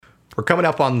We're coming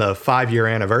up on the 5-year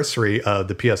anniversary of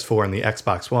the PS4 and the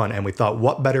Xbox One, and we thought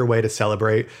what better way to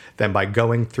celebrate than by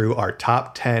going through our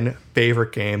top 10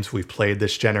 favorite games we've played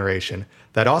this generation.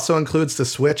 That also includes the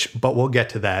Switch, but we'll get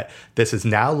to that. This is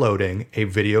Now Loading, a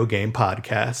video game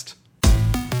podcast.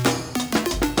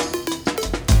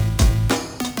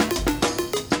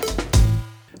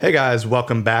 Hey guys,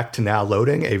 welcome back to Now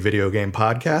Loading, a video game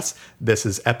podcast. This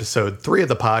is episode 3 of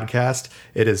the podcast.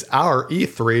 It is our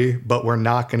E3, but we're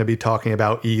not going to be talking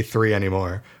about E3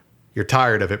 anymore. You're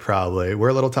tired of it probably. We're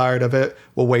a little tired of it.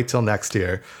 We'll wait till next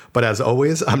year. But as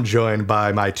always, I'm joined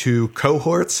by my two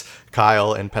cohorts,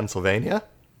 Kyle in Pennsylvania.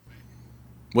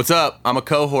 What's up? I'm a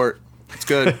cohort. It's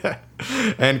good.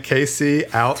 And Casey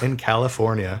out in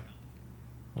California.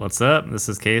 What's up? This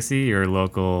is Casey, your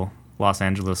local Los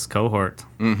Angeles cohort.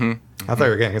 I thought you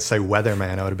were going to say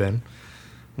weatherman. I would have been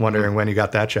wondering when you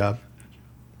got that job.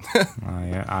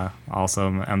 Yeah, I also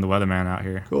am the weatherman out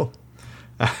here. Cool.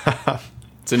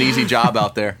 It's an easy job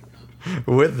out there.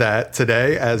 With that,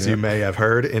 today, as you may have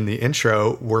heard in the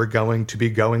intro, we're going to be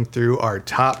going through our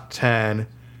top 10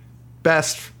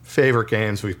 best favorite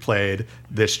games we've played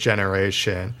this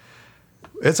generation.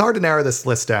 It's hard to narrow this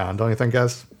list down, don't you think,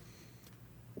 guys?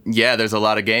 Yeah, there's a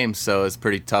lot of games, so it's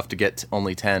pretty tough to get to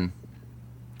only 10.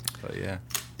 But yeah.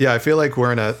 Yeah, I feel like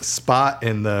we're in a spot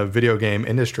in the video game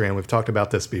industry, and we've talked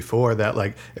about this before, that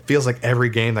like it feels like every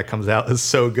game that comes out is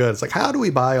so good. It's like, how do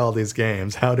we buy all these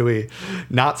games? How do we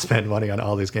not spend money on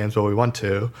all these games, but we want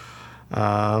to?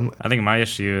 I think my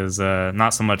issue is not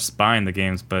so much buying the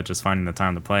games, but just finding the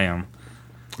time to play them.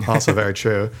 Also very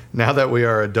true. Now that we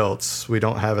are adults, we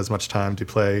don't have as much time to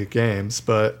play games,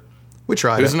 but we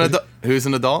tried. Who's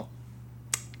an adult?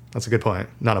 That's a good point.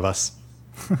 None of us.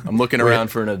 I'm looking around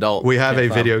for an adult. We have a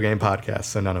video game podcast,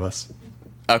 so none of us.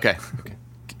 Okay.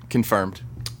 Confirmed.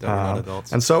 That we're not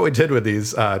adults. And so what we did with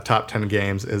these top 10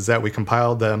 games is that we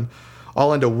compiled them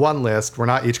all into one list. We're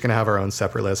not each going to have our own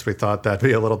separate list. We thought that'd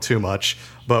be a little too much,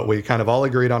 but we kind of all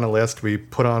agreed on a list. We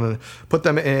put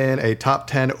them in a top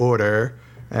 10 order,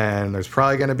 and there's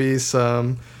probably going to be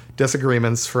some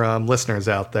disagreements from listeners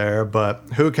out there, but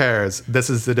who cares?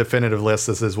 This is the definitive list.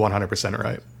 This is 100%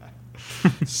 right.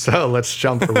 So let's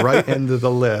jump right into the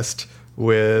list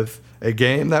with a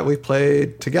game that we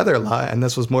played together a lot, and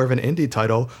this was more of an indie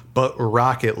title, but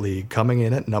Rocket League coming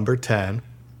in at number 10.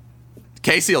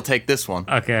 Casey will take this one.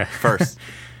 Okay. First.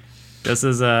 This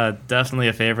is definitely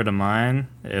a favorite of mine.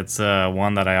 It's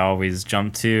one that I always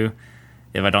jump to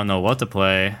if I don't know what to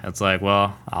play. It's like,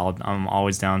 well, I'm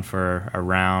always down for a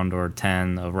round or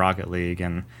 10 of Rocket League.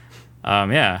 And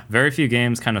yeah, very few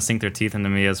games kind of sink their teeth into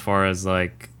me as far as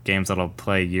like games that I'll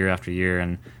play year after year.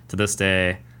 And to this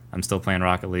day, I'm still playing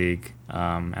Rocket League.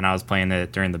 And I was playing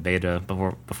it during the beta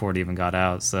before it even got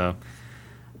out. So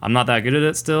I'm not that good at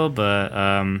it still, but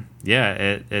yeah,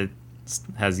 it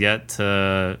has yet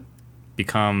to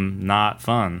become not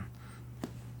fun.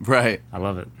 Right. I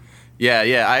love it.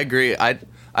 Yeah, I agree.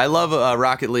 I love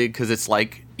Rocket League because it's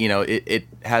like, you know, it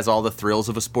has all the thrills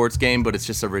of a sports game, but it's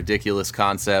just a ridiculous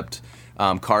concept.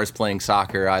 Cars playing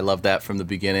soccer, I love that from the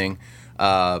beginning.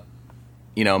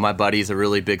 You know, my buddy's a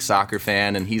really big soccer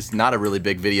fan, and he's not a really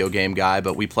big video game guy,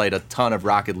 but we played a ton of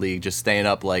Rocket League, just staying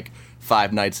up like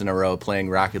 5 nights in a row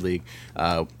playing Rocket League.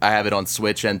 I have it on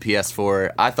Switch and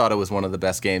PS4. I thought it was one of the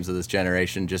best games of this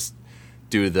generation, just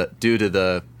due to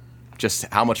the just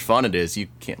how much fun it is. You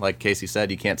can't, like Casey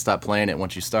said, you can't stop playing it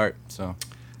once you start. So,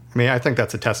 I mean, I think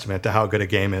that's a testament to how good a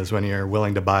game is when you're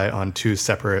willing to buy it on 2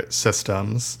 separate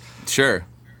systems. Sure.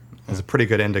 It's a pretty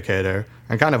good indicator.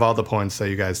 And kind of all the points that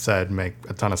you guys said make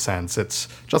a ton of sense. It's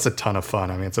just a ton of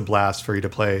fun. I mean, it's a blast for you to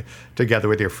play together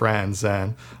with your friends.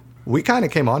 And we kind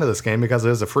of came onto this game because it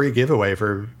was a free giveaway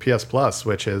for PS Plus,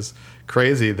 which is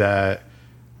crazy that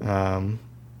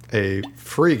a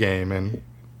free game, in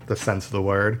the sense of the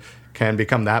word, can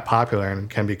become that popular and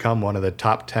can become one of the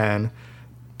top 10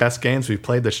 best games we've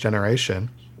played this generation.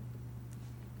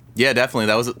 Yeah,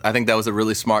 definitely. I think that was a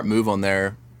really smart move on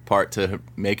their part to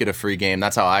make it a free game.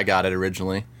 That's how I got it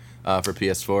originally for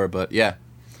PS4. But yeah,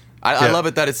 I love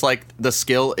it that it's like the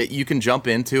skill. You can jump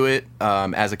into it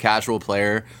as a casual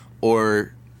player,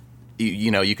 or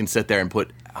you can sit there and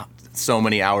put so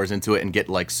many hours into it and get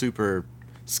like super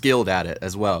skilled at it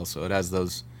as well. So it has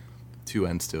those 2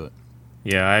 ends to it.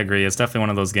 Yeah, I agree. It's definitely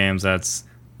one of those games that's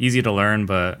easy to learn,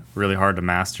 but really hard to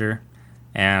master.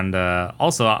 And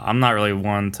also, I'm not really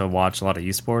one to watch a lot of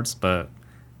esports, but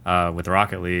with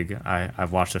Rocket League,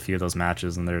 I've watched a few of those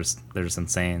matches, and they're just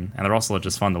insane. And they're also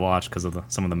just fun to watch because of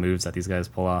some of the moves that these guys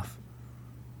pull off.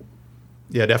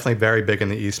 Yeah, definitely very big in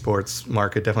the esports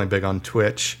market, definitely big on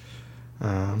Twitch.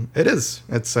 It is.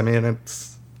 It's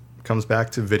kind comes back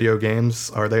to video games.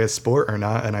 Are they a sport or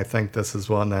not? And I think this is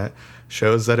one that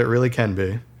shows that it really can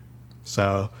be.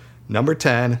 So, number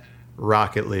 10,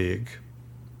 Rocket League.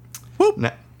 Whoop.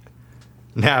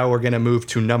 Now we're going to move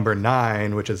to number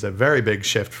 9, which is a very big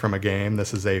shift from a game.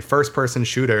 This is a first-person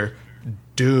shooter,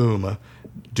 Doom.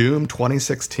 Doom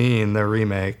 2016, the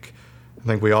remake. I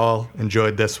think we all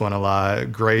enjoyed this one a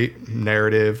lot. Great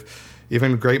narrative,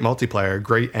 even great multiplayer,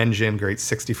 great engine, great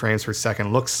 60 frames per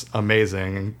second. Looks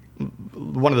amazing.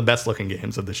 One of the best looking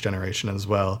games of this generation as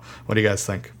well. What do you guys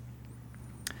think?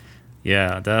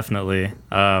 Yeah, definitely.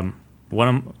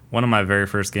 One of my very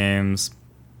first games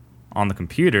on the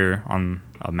computer, on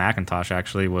a Macintosh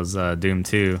actually, was Doom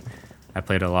 2. I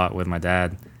played a lot with my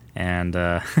dad, and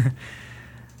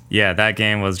yeah, that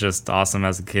game was just awesome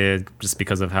as a kid, just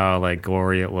because of how like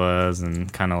gory it was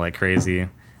and kind of like crazy.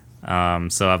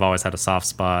 So I've always had a soft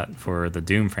spot for the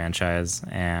Doom franchise,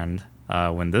 and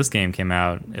when this game came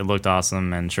out, it looked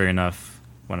awesome, and sure enough,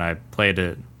 when I played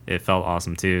it, it felt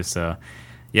awesome too. So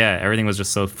yeah, everything was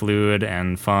just so fluid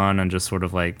and fun, and just sort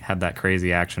of like had that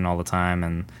crazy action all the time,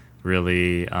 and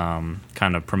really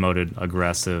kind of promoted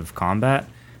aggressive combat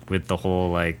with the whole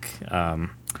like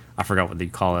I forgot what you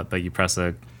call it, but you press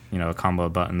a combo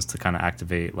of buttons to kind of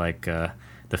activate like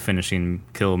the finishing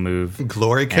kill move.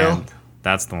 Glory kill? And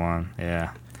that's the one,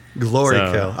 yeah. Glory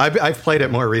kill. I've played it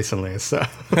more recently, so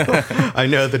I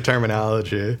know the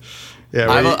terminology. Yeah,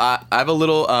 I have a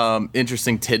little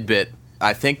interesting tidbit.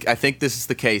 I think this is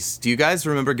the case. Do you guys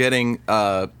remember getting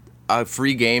a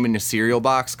free game in your cereal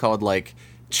box called like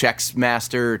Chex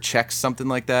Master or Chex something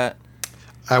like that?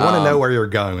 I want to know where you're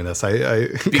going with this. I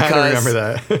kind of remember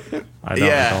that. I don't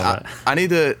recall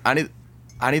that.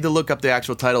 I need to look up the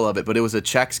actual title of it, but it was a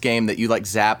Chex game that you like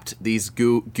zapped these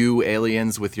goo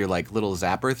aliens with your like little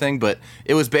zapper thing. But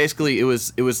it was basically it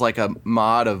was like a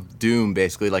mod of Doom,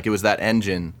 basically. Like it was that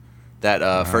engine,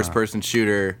 that first person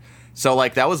shooter. So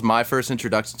like that was my first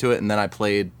introduction to it, and then I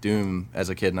played Doom as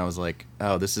a kid, and I was like,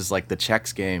 oh, this is like the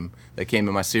Chex game that came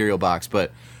in my cereal box.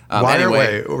 But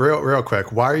anyway, real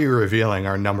quick, why are you revealing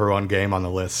our number one game on the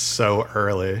list so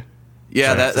early?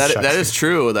 Yeah, that is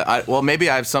true. Maybe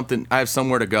I have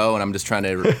somewhere to go, and I'm just trying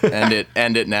to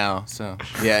end it now. So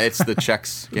yeah, it's the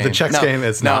Chex game. The Chex game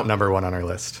is not number one on our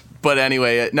list. But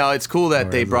anyway, no, it's cool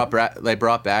that they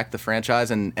brought back the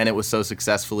franchise, and it was so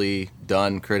successfully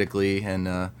done critically,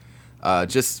 and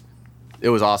just it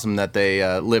was awesome that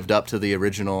they lived up to the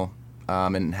original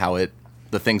and how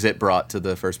the things it brought to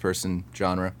the first person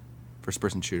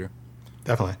shooter.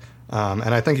 Definitely.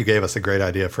 And I think you gave us a great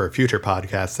idea for a future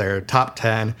podcast there. Top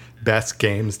 10 best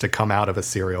games to come out of a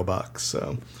cereal box.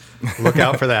 So look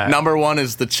out for that. Number 1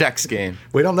 is the Chex game.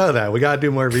 We don't know that. We got to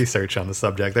do more research on the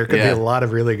subject. There could be a lot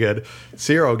of really good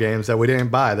cereal games that we didn't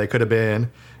buy. They could have been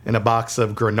in a box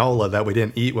of granola that we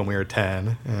didn't eat when we were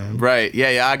 10. Right.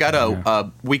 Yeah. I got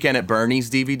a Weekend at Bernie's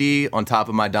DVD on top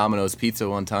of my Domino's pizza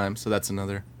one time. So that's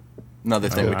another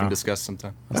thing we can discuss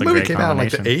sometime. That movie came out in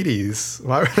like the 80s.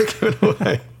 Why were they giving it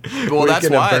away? Well, that's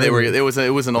why they were. It was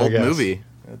an old movie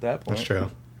at that point. That's true.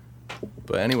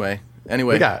 But anyway,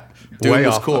 we got Doom way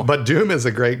was off. cool. But Doom is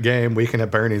a great game. Weekend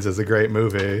at Bernie's is a great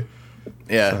movie.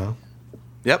 Yeah. So.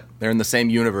 Yep. They're in the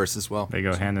same universe as well. They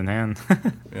go hand in hand.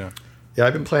 Yeah. Yeah,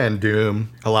 I've been playing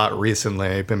Doom a lot recently.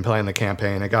 I've been playing the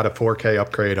campaign. I got a 4K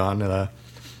upgrade on the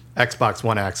Xbox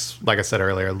One X. Like I said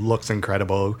earlier, looks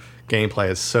incredible. Gameplay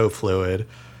is so fluid.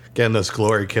 Getting those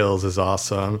glory kills is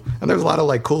awesome. And there's a lot of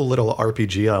like cool little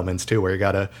RPG elements too, where you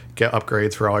got to get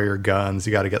upgrades for all your guns.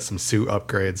 You got to get some suit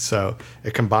upgrades. So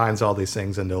it combines all these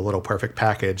things into a little perfect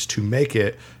package to make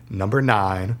it number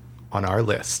 9 on our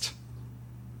list.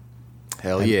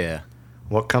 Hell yeah.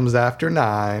 What comes after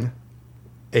 9?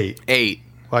 8.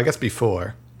 Well, I guess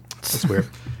before. That's weird.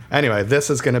 Anyway, this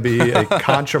is going to be a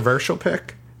controversial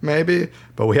pick, maybe,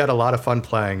 but we had a lot of fun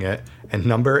playing it. And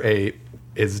number 8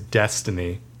 is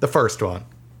Destiny, the first one.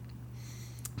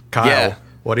 Kyle,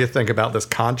 what do you think about this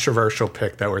controversial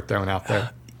pick that we're throwing out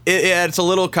there? It's a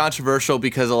little controversial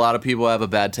because a lot of people have a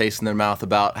bad taste in their mouth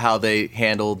about how they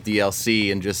handled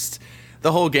DLC, and just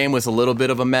the whole game was a little bit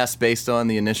of a mess based on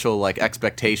the initial like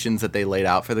expectations that they laid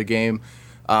out for the game.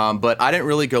 But I didn't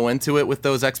really go into it with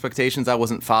those expectations. I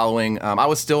wasn't following. I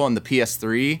was still on the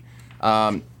PS3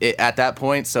 at that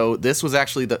point, so this was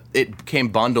actually it came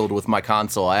bundled with my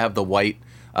console. I have the white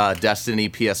Destiny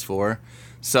PS4,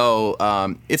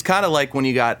 so it's kind of like when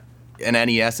you got an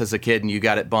NES as a kid and you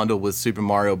got it bundled with Super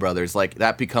Mario Brothers. Like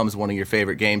that becomes one of your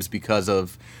favorite games because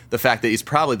of the fact that it's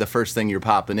probably the first thing you're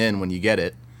popping in when you get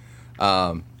it.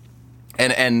 And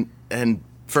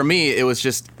for me, it was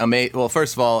just amazing. Well,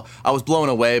 first of all, I was blown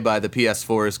away by the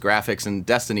PS4's graphics, and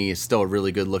Destiny is still a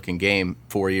really good-looking game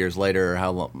 4 years later, or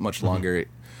how much longer.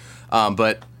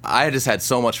 But I just had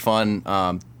so much fun.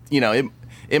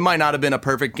 It might not have been a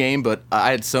perfect game, but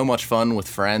I had so much fun with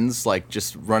friends, like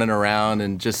just running around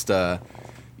and just,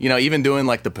 even doing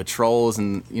like the patrols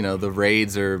and, the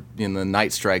raids or the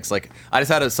night strikes. Like I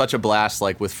just had such a blast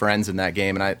like with friends in that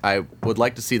game, and I would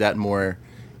like to see that more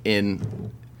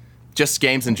in just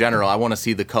games in general. I want to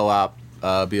see the co-op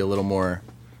be a little more,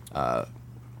 to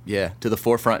the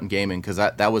forefront in gaming, because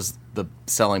that was the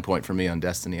selling point for me on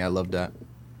Destiny. I loved that.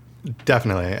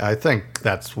 Definitely. I think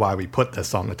that's why we put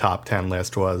this on the top 10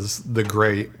 list, was the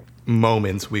great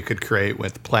moments we could create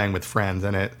with playing with friends.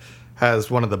 And it has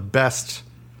one of the best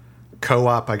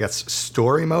co-op, I guess,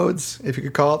 story modes, if you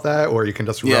could call it that, or you can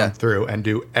just run through and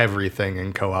do everything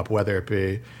in co-op, whether it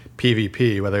be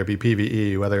PvP, whether it be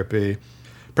PvE, whether it be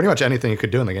pretty much anything you could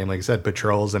do in the game, like you said,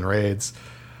 patrols and raids.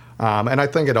 And I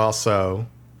think it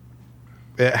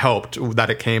helped that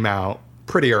it came out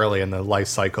pretty early in the life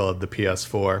cycle of the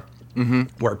PS4,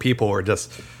 where people were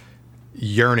just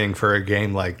yearning for a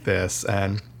game like this.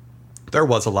 And there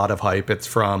was a lot of hype. It's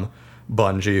from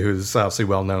Bungie, who's obviously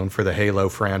well known for the Halo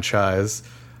franchise.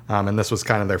 And this was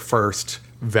kind of their first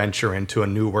venture into a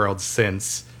new world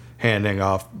since handing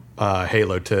off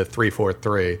Halo to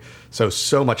 343.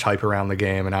 So much hype around the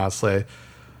game. And honestly,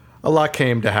 a lot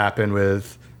came to happen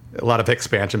with a lot of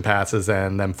expansion passes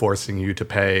and them forcing you to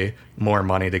pay more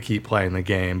money to keep playing the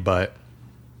game. But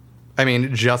I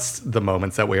mean, just the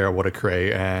moments that we were able to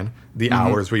create and the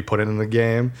hours we put in the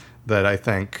game, that I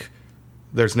think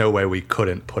there's no way we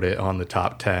couldn't put it on the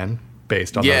top 10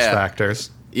 based on those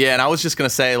factors. Yeah, and I was just going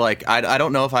to say, like, I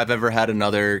don't know if I've ever had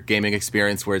another gaming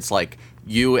experience where it's like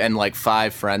you and like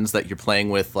 5 friends that you're playing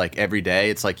with like every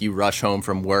day. It's like you rush home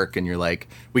from work and you're like,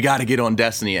 we got to get on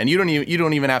Destiny, and you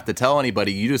don't even have to tell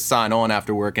anybody. You just sign on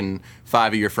after work, and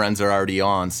 5 of your friends are already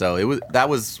on. So that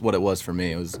was what it was for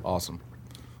me. It was awesome.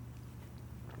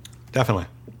 Definitely.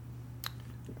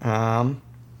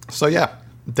 So yeah,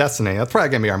 Destiny. That's probably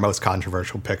gonna be our most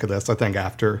controversial pick of this. I think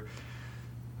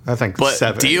but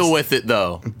 7. Deal with it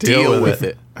though. Deal with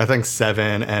it. I think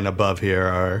 7 and above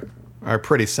here are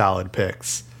pretty solid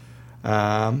picks.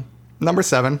 Number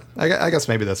 7, I guess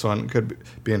maybe this one could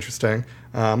be interesting.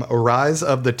 Rise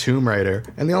of the Tomb Raider.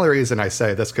 And the only reason I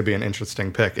say this could be an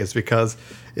interesting pick is because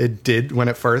it did, when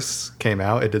it first came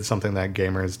out, it did something that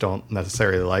gamers don't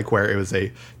necessarily like, where it was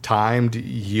a timed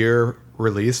year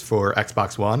release for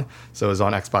Xbox One. So it was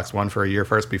on Xbox One for a year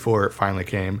first before it finally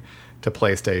came to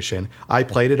PlayStation. I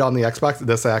played it on the Xbox.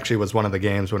 This actually was one of the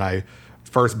games when I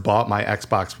first bought my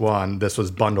Xbox One, this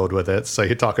was bundled with it. So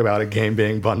you talk about a game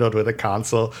being bundled with a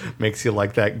console, makes you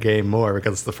like that game more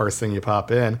because it's the first thing you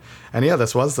pop in. And yeah,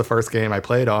 this was the first game I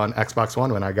played on Xbox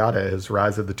One when I got it, is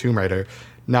Rise of the Tomb Raider.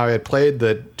 Now, I had played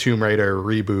the Tomb Raider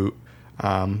reboot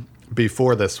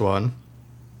before this one.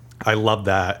 I loved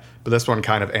that, but this one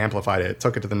kind of amplified it,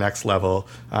 took it to the next level,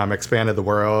 expanded the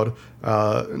world,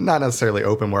 not necessarily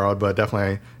open world, but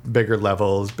definitely bigger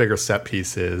levels, bigger set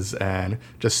pieces, and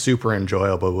just super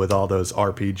enjoyable with all those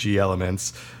RPG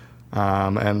elements.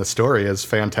 And the story is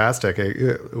fantastic.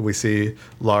 We see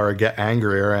Lara get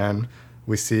angrier, and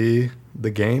we see the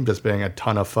game just being a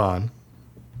ton of fun.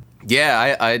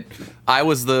 Yeah, I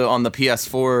was on the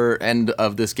PS4 end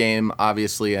of this game,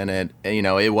 obviously, and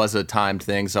it was a timed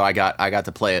thing, so I got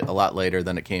to play it a lot later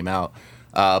than it came out.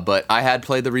 But I had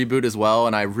played the reboot as well,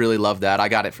 and I really loved that. I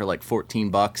got it for like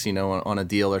 $14, on a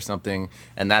deal or something,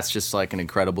 and that's just like an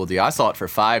incredible deal. I saw it for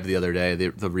 $5 the other day, the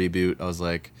reboot. I was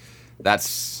like,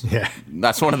 that's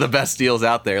one of the best deals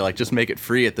out there. Like, just make it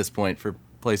free at this point for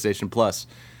PlayStation Plus.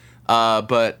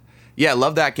 But yeah,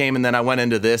 love that game, and then I went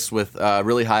into this with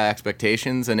really high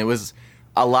expectations, and it was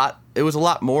a lot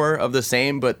more of the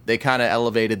same, but they kind of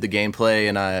elevated the gameplay,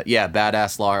 and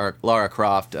badass Lara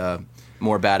Croft,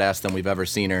 more badass than we've ever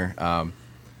seen her.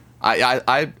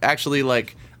 I actually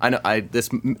like, I know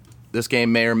this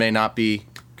game may or may not be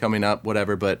coming up,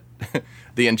 whatever, but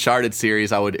the Uncharted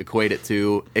series I would equate it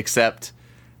to, except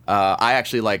I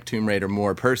actually like Tomb Raider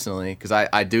more personally, because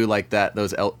I do like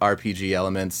those RPG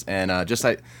elements, and I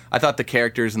thought the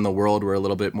characters in the world were a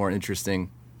little bit more interesting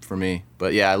for me.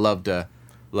 But yeah, I loved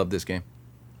this game.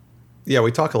 Yeah,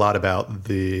 we talk a lot about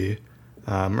the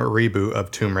reboot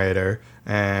of Tomb Raider,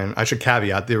 and I should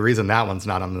caveat the reason that one's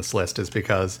not on this list is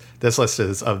because this list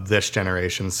is of this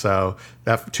generation. So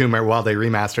that Tomb Raider, while they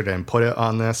remastered it and put it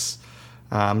on this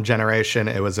generation,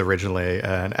 it was originally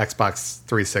an Xbox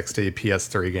 360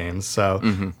 PS3 game, so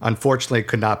unfortunately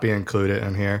could not be included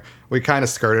in here. We kind of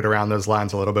skirted around those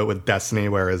lines a little bit with Destiny,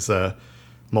 whereas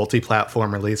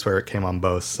multi-platform release where it came on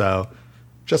both. So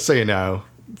just so you know,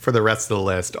 for the rest of the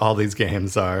list, all these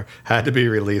games had to be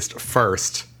released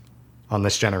first on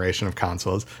this generation of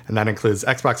consoles, and that includes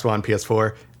Xbox One,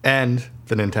 PS4, and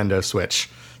the Nintendo Switch.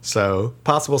 So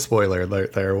possible spoiler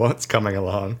alert there, what's coming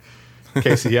along.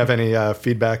 Casey, you have any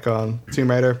feedback on Tomb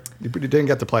Raider? You didn't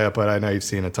get to play it, but I know you've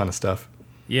seen a ton of stuff.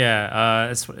 Yeah,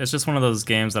 it's just one of those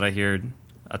games that I hear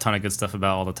a ton of good stuff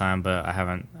about all the time, but I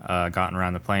haven't gotten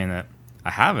around to playing it. I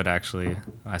have it, actually.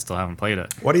 I still haven't played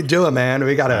it. What are you doing, man?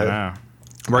 I know.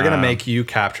 We're going to make you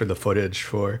capture the footage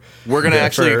for... We're going to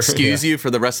actually excuse you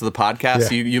for the rest of the podcast.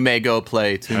 Yeah. You may go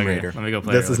play Tomb Raider. Let me go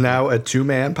play This is now a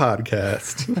two-man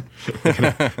podcast.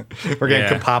 We're going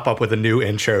to pop up with a new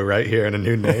intro right here and a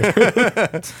new name.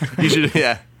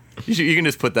 You can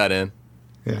just put that in.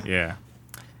 Yeah.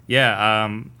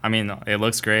 I mean, it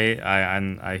looks great.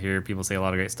 I hear people say a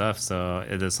lot of great stuff, so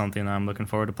it is something I'm looking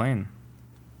forward to playing.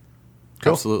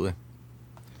 Cool. Absolutely.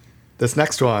 This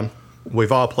next one,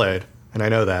 we've all played. And I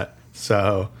know that.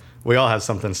 So we all have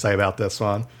something to say about this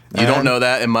one. You don't know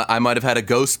that. I might have had a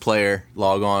ghost player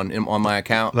log on my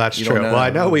account. That's true. Well, I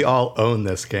know we all own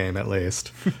this game at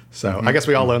least. So I guess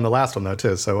we all own the last one, though,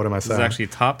 too. So what am I saying? This is actually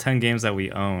top 10 games that we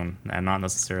own and not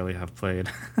necessarily have played.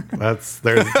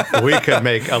 We could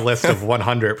make a list of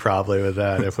 100 probably with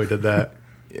that if we did that.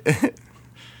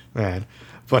 Man.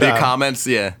 But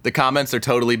the comments are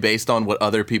totally based on what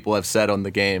other people have said on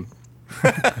the game.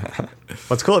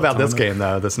 What's cool about this game,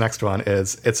 though, this next one,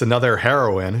 is it's another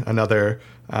heroine, another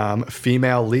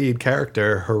female lead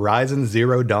character, Horizon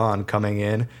Zero Dawn, coming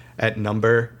in at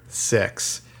number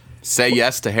 6. Say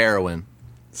yes to heroine.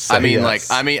 I mean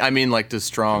the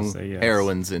strong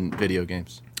heroines in video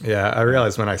games. Yeah, I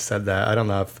realized when I said that. I don't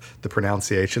know if the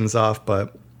pronunciation's off,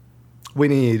 but we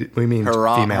mean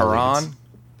female leads.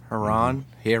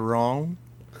 Heron.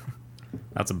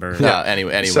 That's a bird. Yeah.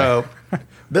 Anyway. So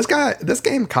this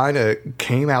game kind of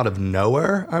came out of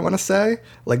nowhere, I want to say.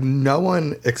 Like, no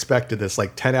one expected this,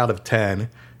 10 out of 10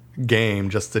 game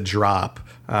just to drop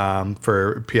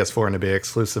for PS4 and to be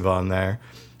exclusive on there.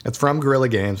 It's from Guerrilla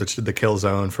Games, which did the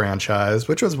Killzone franchise,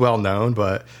 which was well known,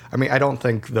 but I mean, I don't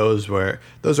think those are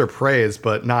praised,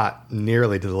 but not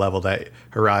nearly to the level that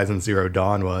Horizon Zero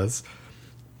Dawn was.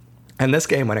 And this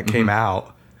game, when it came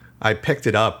out, I picked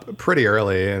it up pretty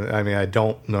early. I mean, I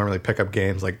don't normally pick up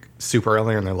games super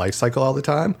early in their life cycle all the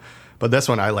time. But this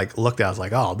one I looked at, I was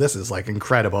like, oh, this is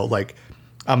incredible.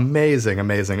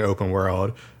 Amazing open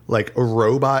world.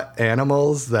 Robot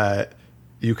animals that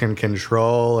you can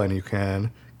control and you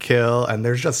can kill. And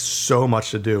there's just so much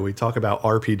to do. We talk about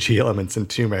RPG elements in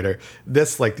Tomb Raider.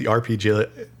 This, the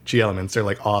RPG elements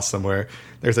are awesome, where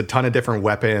there's a ton of different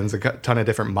weapons, a ton of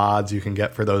different mods you can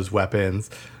get for those weapons.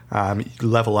 You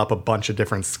level up a bunch of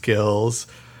different skills.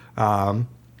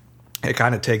 It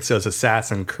kind of takes those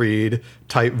Assassin's Creed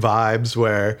type vibes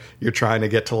where you're trying to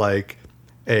get to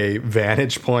a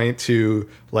vantage point to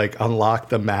unlock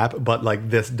the map, but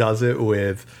this does it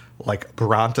with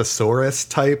Brontosaurus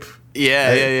type.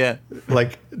 Yeah.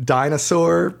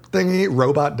 Dinosaur thingy,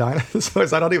 robot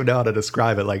dinosaurs. I don't even know how to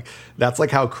describe it.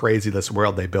 That's how crazy this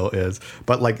world they built is.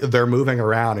 But they're moving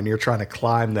around and you're trying to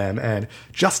climb them, and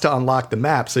just to unlock the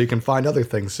map so you can find other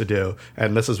things to do.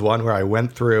 And this is one where I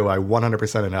went through, I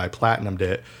 100% and I platinumed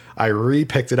it. I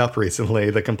re-picked it up recently,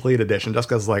 the complete edition, just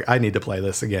because I need to play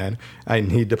this again. I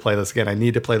need to play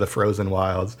the Frozen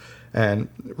Wilds. And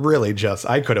really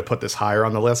I could have put this higher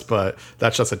on the list, but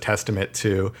that's just a testament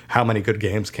to how many good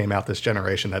games came out this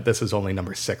generation that this is only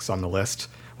number 6 on the list.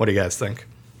 What do you guys think?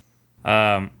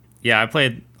 Yeah, I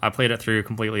played it through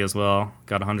completely as well.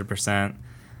 Got 100%.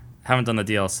 Haven't done the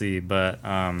DLC, but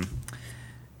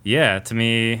to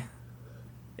me,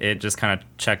 it just kind of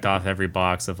checked off every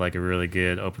box of a really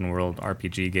good open world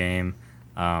RPG game.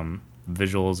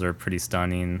 Visuals are pretty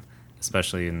stunning,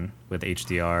 especially with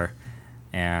HDR.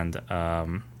 And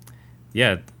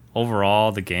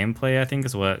overall the gameplay I think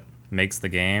is what makes the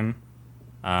game.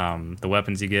 The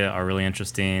weapons you get are really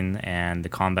interesting, and the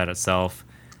combat itself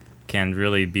can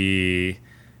really be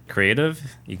creative.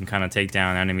 You can kind of take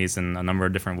down enemies in a number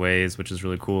of different ways, which is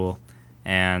really cool.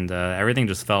 And everything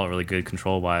just felt really good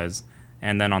control wise.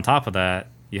 And then on top of that,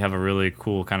 you have a really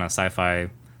cool kind of sci-fi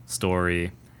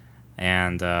story,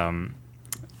 and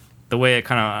the way it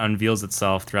kind of unveils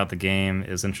itself throughout the game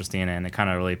is interesting, and it kind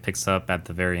of really picks up at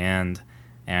the very end.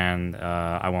 And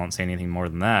I won't say anything more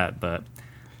than that, but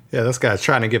yeah, this guy's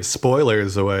trying to give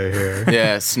spoilers away here.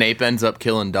 Yeah, Snape ends up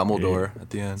killing Dumbledore at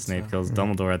the end. Snape kills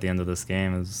Dumbledore at the end of this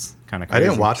game. Is kind of crazy. I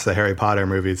didn't watch the Harry Potter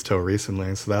movies till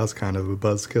recently, so that was kind of a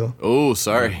buzzkill. Oh,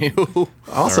 sorry.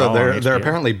 Also, there are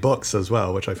apparently books as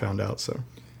well, which I found out. So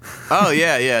Oh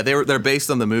yeah. They're based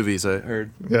on the movies, I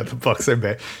heard. Yeah, the books are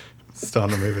based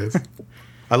on the movies.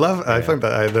 I think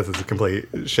that this is a complete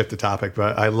shift of topic,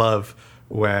 but I love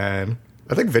when,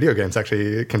 I think video games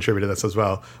actually contribute to this as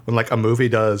well. When like a movie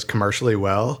does commercially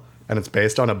well and it's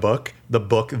based on a book, the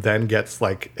book then gets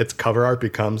like its cover art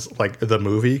becomes like the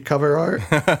movie cover art.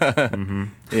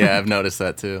 Yeah, I've noticed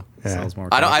that too. Yeah. Sells more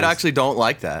I copies. actually don't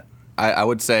like that. I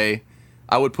would say,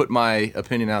 I would put my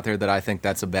opinion out there that I think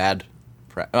that's a bad.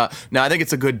 Now I think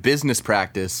it's a good business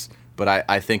practice, but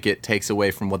I think it takes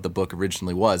away from what the book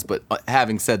originally was. But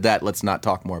having said that, let's not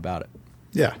talk more about it.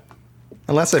 Yeah.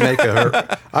 Unless I make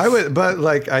I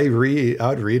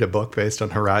would read a book based on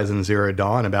Horizon Zero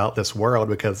Dawn about this world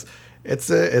because it's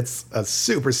a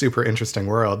super, super interesting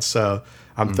world. So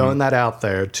I'm throwing that out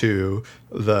there to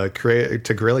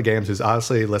to Guerrilla Games, who's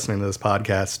obviously listening to this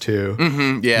podcast, to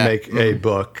make a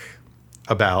book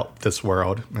about this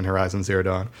world in Horizon Zero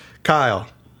Dawn. Kyle,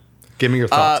 give me your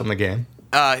thoughts on the game.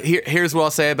 Here's what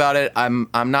I'll say about it. I'm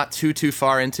not too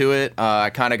far into it. I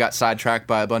kind of got sidetracked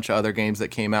by a bunch of other games that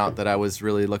came out that I was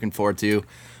really looking forward to,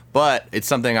 but it's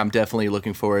something I'm definitely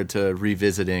looking forward to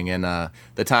revisiting. And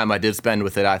the time I did spend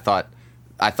with it, I thought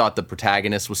the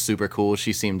protagonist was super cool.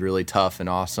 She seemed really tough and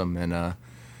awesome, and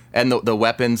the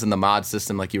weapons and the mod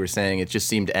system, like you were saying, it just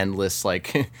seemed endless.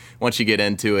 Like once you get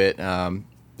into it,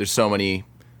 there's so many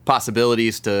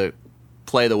possibilities to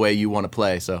play the way you want to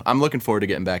play. So I'm looking forward to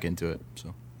getting back into it.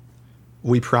 So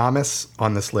we promise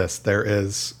on this list there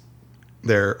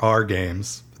are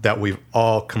games that we've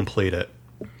all completed.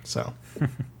 So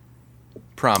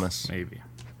promise. Maybe.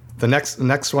 the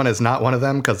next one is not one of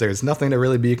them because there's nothing to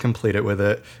really be completed with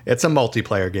it. It's a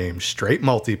multiplayer game, straight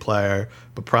multiplayer,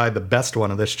 but probably the best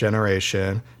one of this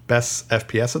generation. Best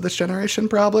FPS of this generation,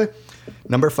 probably.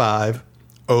 Number 5,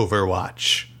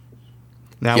 Overwatch.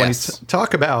 Now, Yes. when you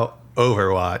talk about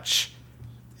Overwatch,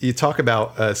 you talk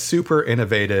about a super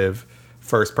innovative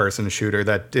first-person shooter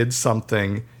that did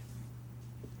something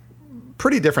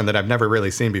pretty different that I've never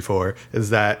really seen before, is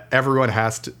that everyone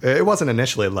has to, it wasn't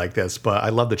initially like this, but I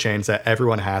love the change that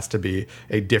everyone has to be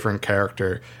a different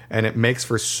character. And it makes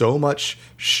for so much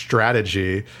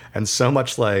strategy and so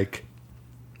much, like,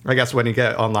 I guess when you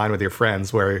get online with your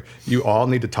friends where you all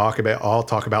need to talk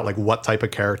about like what type of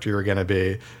character you're going to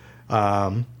be,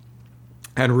 and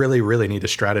really, really need to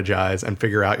strategize and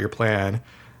figure out your plan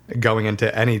going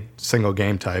into any single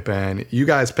game type. And you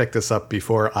guys picked this up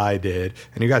before I did,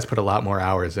 and you guys put a lot more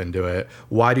hours into it.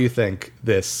 Why do you think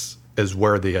this is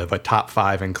worthy of a top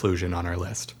 5 inclusion on our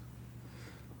list?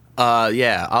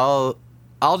 Yeah, I'll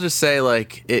just say,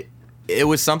 like, it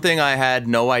was something I had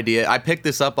no idea. I picked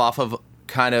this up off of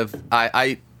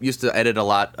I used to edit a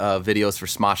lot of videos for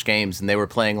Smosh Games, and they were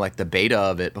playing like the beta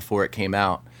of it before it came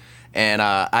out. And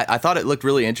I thought it looked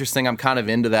really interesting. I'm kind of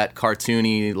into that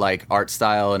cartoony like art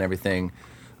style and everything.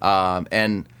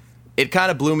 And it kind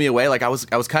of blew me away. Like I was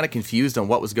kind of confused on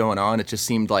what was going on. It just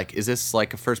seemed like, is this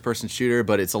like a first person shooter?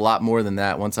 But it's a lot more than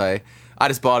that. Once I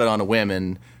just bought it on a whim,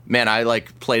 and man, I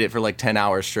like played it for like 10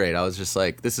 hours straight. I was just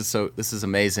like, this is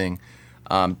amazing.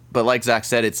 But like Zach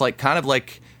said, it's like kind of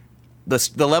like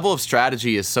the level of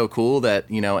strategy is so cool that,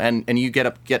 you know, and you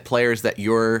get players that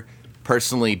you're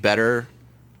personally better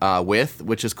with,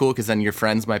 which is cool because then your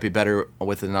friends might be better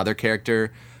with another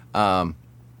character.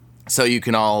 So you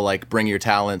can all like bring your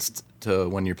talents to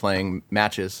when you're playing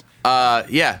matches.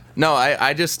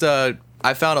 I just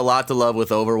I found a lot to love with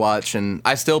Overwatch, and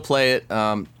I still play it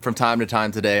from time to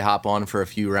time today, hop on for a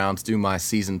few rounds, do my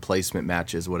season placement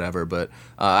matches, whatever. But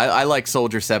I like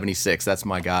Soldier 76. That's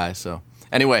my guy. So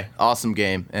anyway, awesome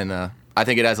game. And I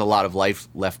think it has a lot of life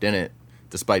left in it,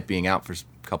 despite being out for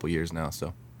a couple years now.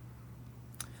 So.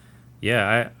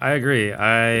 Yeah, I agree.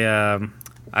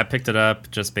 I picked it up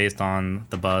just based on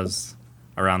the buzz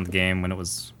around the game when it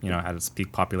was, you know, at its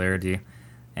peak popularity,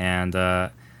 and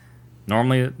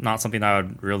normally not something I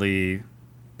would really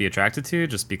be attracted to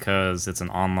just because it's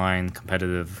an online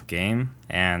competitive game,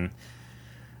 and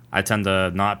I tend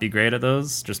to not be great at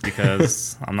those just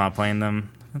because I'm not playing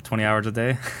them 20 hours a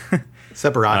day.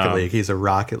 Except Rocket League. He's a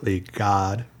Rocket League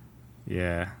god.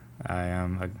 Yeah, I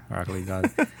am a Rocket League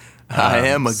god. I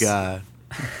am a god.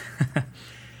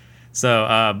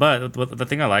 So, but the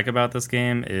thing I like about this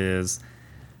game is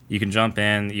you can jump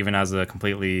in even as a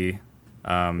completely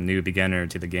new beginner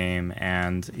to the game,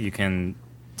 and you can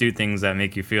do things that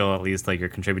make you feel at least like you're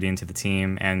contributing to the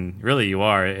team, and really you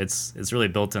are. It's really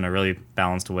built in a really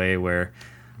balanced way where,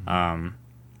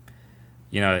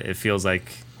 you know, it feels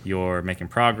like you're making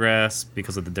progress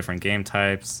because of the different game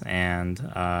types, and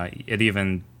it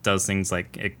even does things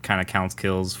like it kind of counts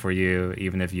kills for you,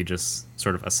 even if you just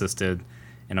sort of assisted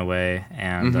in a way,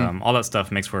 and all that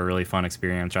stuff makes for a really fun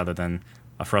experience rather than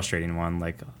a frustrating one,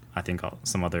 like I think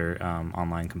some other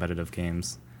online competitive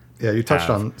games. Yeah, you touched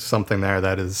on something there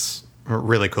that is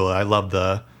really cool. I love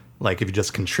if you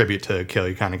just contribute to a kill,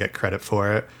 you kind of get credit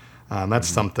for it. That's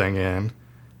something in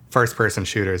first-person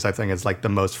shooters, I think, is like the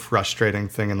most frustrating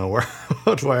thing in the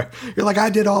world, where you're like, I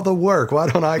did all the work. Why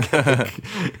don't I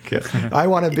get I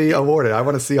want to be awarded. I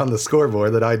want to see on the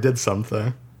scoreboard that I did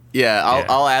something. Yeah,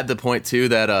 I'll add the point, too,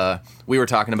 that we were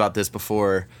talking about this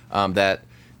before, that,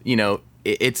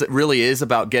 it really is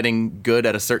about getting good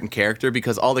at a certain character,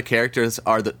 because all the characters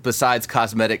are, besides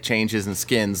cosmetic changes and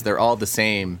skins, they're all the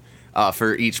same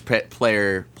for each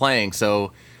player playing.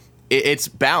 So it's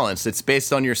balanced. It's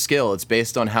based on your skill. It's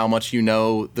based on how much you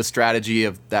know the strategy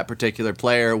of that particular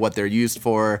player, what they're used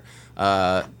for.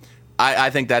 I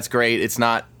think that's great. It's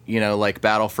not, like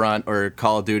Battlefront or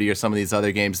Call of Duty or some of these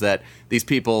other games that these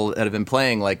people that have been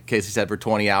playing, like Casey said, for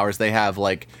 20 hours, they have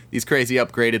like these crazy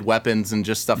upgraded weapons and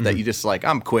just stuff that you just like,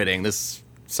 I'm quitting. This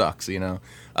sucks,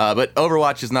 But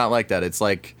Overwatch is not like that. It's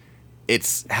like,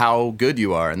 it's how good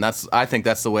you are. And I think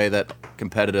that's the way that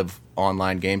competitive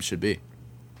online games should be.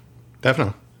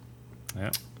 Definitely.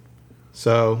 Yeah.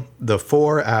 So the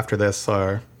 4 after this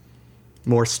are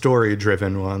more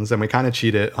story-driven ones, and we kind of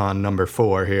cheated on number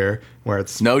 4 here, where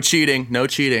it's no cheating.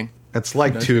 It's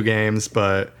like 2 games,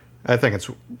 but I think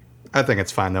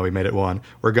it's fine that we made it 1.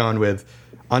 We're going with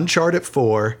Uncharted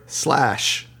 4 /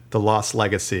 The Lost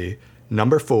Legacy,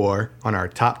 number 4 on our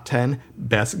top 10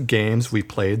 best games we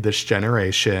played this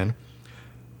generation.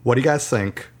 What do you guys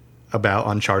think about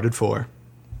Uncharted 4?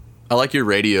 I like your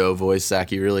radio voice,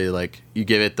 Zach. You really you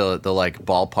give it the like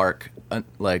ballpark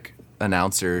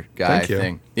announcer guy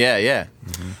thing. Yeah.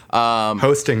 Mm-hmm.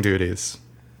 Hosting duties.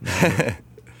 Yeah.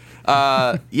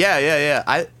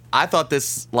 I thought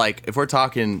this, if we're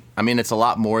talking, I mean, it's a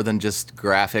lot more than just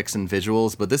graphics and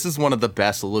visuals, but this is one of the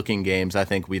best looking games I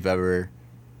think we've ever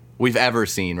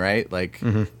seen, right?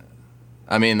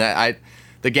 I mean,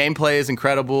 the gameplay is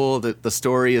incredible. The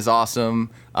story is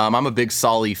awesome. I'm a big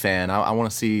Sully fan. I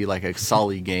want to see a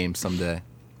Sully game someday.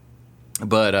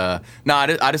 But no,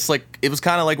 I just it was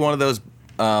kind of like one of those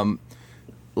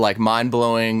mind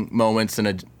blowing moments in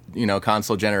a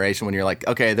console generation when you're like,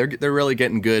 okay, they're really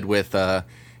getting good with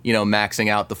maxing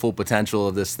out the full potential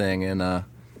of this thing, and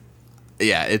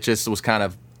it just was kind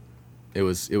of it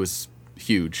was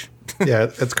huge.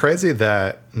 Yeah, it's crazy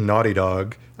that Naughty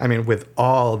Dog, I mean, with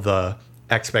all the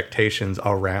expectations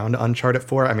around Uncharted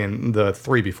 4, I mean, the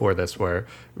 3 before this were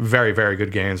very, very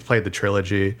good games. Played the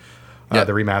trilogy, the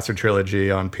remastered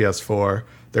trilogy on PS4.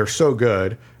 They're so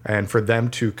good, and for them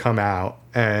to come out,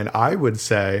 and I would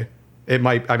say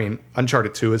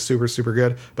Uncharted 2 is super, super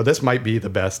good, but this might be the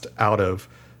best out of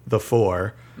the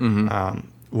 4.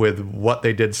 With what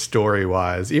they did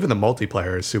story-wise. Even the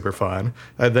multiplayer is super fun.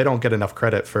 They don't get enough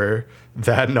credit for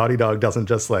that. Naughty Dog doesn't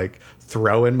just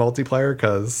throw in multiplayer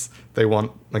because they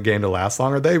want a game to last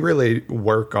longer. They really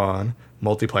work on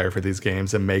multiplayer for these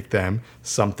games and make them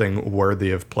something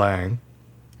worthy of playing.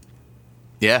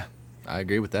 Yeah, I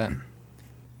agree with that.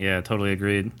 Yeah, totally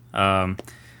agreed. I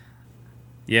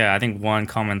think one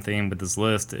common theme with this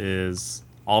list is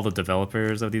all the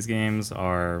developers of these games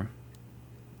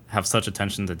have such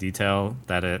attention to detail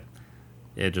that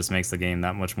it just makes the game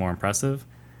that much more impressive.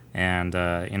 And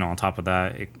on top of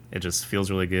that, it just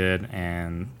feels really good,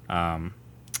 and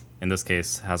in this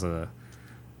case has a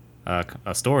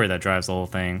story that drives the whole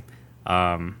thing.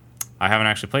 I haven't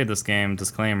actually played this game,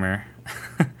 disclaimer.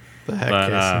 The heck,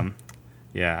 but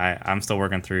I'm still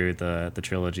working through the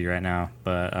trilogy right now.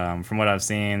 But from what I've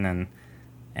seen and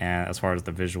as far as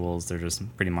the visuals, they're just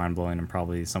pretty mind-blowing and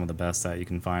probably some of the best that you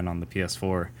can find on the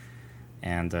PS4.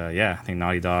 And I think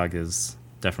Naughty Dog is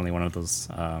definitely one of those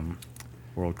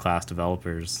world-class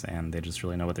developers, and they just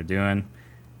really know what they're doing,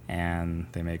 and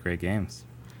they make great games.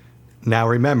 Now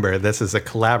remember, this is a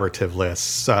collaborative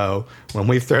list, so when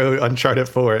we throw Uncharted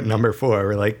 4 at number 4,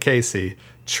 we're like, Casey,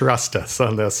 trust us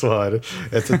on this one.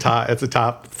 It's a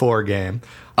top 4 game.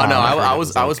 Oh no, I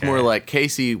was more like,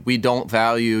 Casey, we don't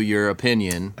value your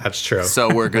opinion. That's true.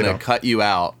 So we're gonna cut you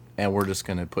out, and we're just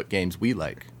gonna put games we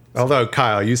like. Although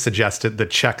Kyle, you suggested the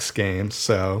Chex games,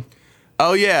 so.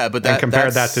 Oh yeah, but and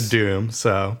compared that to Doom,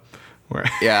 so.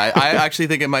 Yeah, I actually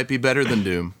think it might be better than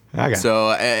Doom. Okay. So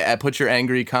I put your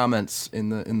angry comments in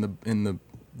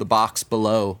the box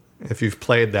below. If you've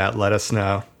played that, let us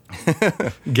know.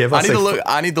 Give us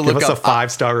I need to look up a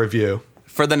 5-star review.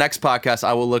 For the next podcast,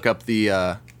 I will look up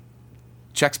the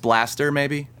Chex Blaster,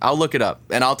 maybe. I'll look it up,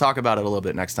 and I'll talk about it a little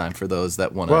bit next time for those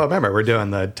that want to. Well, remember, we're doing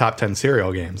the top 10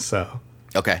 cereal games, so.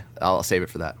 Okay, I'll save it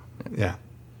for that. Yeah.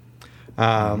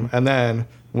 And then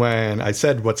when I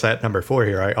said what's at number 4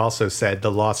 here, I also said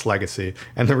The Lost Legacy.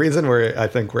 And the reason I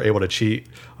think we're able to cheat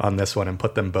on this one and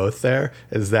put them both there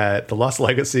is that The Lost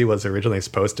Legacy was originally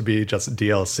supposed to be just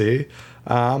DLC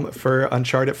for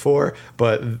Uncharted 4,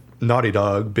 but Naughty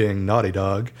Dog, being Naughty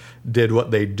Dog, did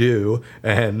what they do,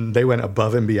 and they went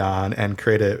above and beyond and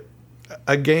created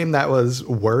a game that was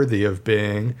worthy of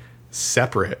being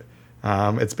separate.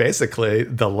 It's basically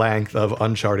the length of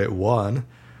Uncharted 1.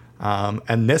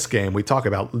 And this game, we talk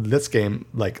about this game,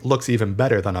 like, looks even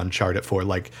better than Uncharted 4.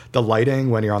 Like, the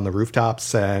lighting when you're on the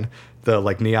rooftops and the,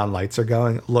 like, neon lights are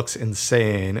going looks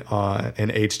insane in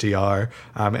HDR,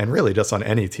 and really just on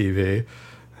any TV.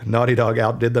 Naughty Dog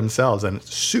outdid themselves, and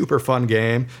super fun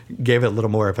game. Gave it a little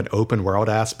more of an open world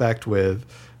aspect with,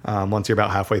 once you're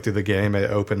about halfway through the game,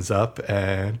 it opens up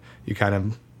and you kind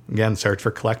of, again, search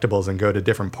for collectibles and go to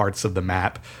different parts of the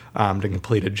map to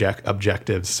complete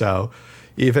objectives. So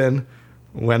even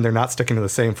when they're not sticking to the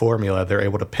same formula, they're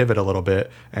able to pivot a little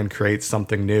bit and create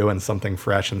something new and something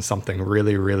fresh and something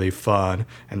really, really fun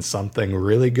and something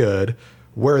really good,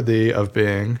 worthy of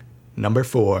being number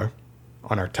 4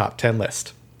 on our top 10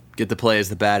 list. Get to play as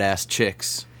the badass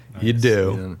chicks. Nice. You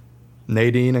do. Yeah.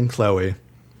 Nadine and Chloe.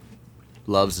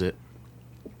 Loves it.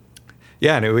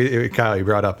 Yeah, and Kyle, you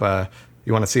brought up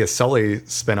you want to see a Sully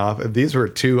spinoff. These were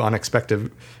 2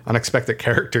 unexpected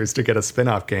characters to get a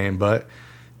spinoff game, but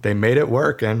they made it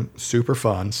work and super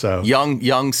fun. So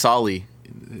young Sully,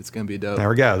 it's gonna be dope. There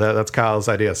we go. That's Kyle's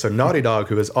idea. So Naughty Dog,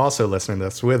 who is also listening to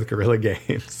this with Guerrilla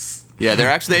Games. Yeah,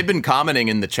 they've been commenting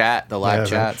in the chat, the live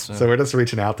chat. So we're just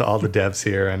reaching out to all the devs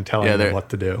here and telling them what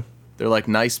to do. They're like,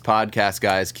 nice podcast,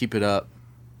 guys. Keep it up.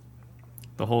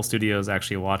 The whole studio is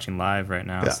actually watching live right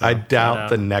now. Yeah, so I doubt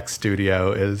the next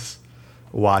studio is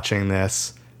watching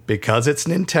this because it's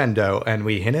Nintendo, and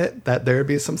we hinted that there'd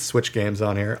be some Switch games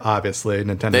on here. Obviously,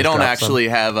 Nintendo. They don't actually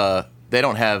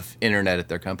have internet at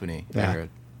their company. Yeah.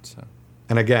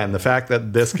 And again, the fact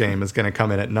that this game is going to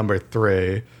come in at number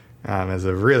 3 is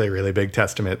a really, really big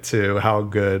testament to how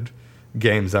good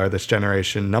games are this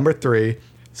generation. Number 3,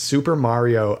 Super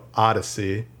Mario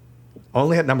Odyssey,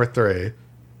 only at number 3,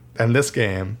 and this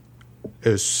game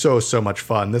is so much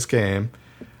fun. This game,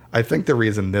 I think the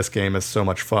reason this game is so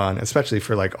much fun, especially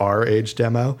for like our age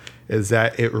demo, is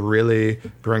that it really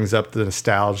brings up the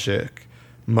nostalgic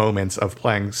moments of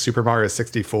playing Super Mario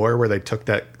 64, where they took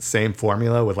that same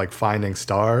formula with like finding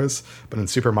stars, but in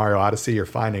Super Mario Odyssey you're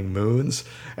finding moons,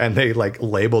 and they like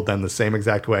labeled them the same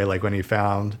exact way. Like when you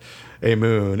found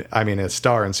a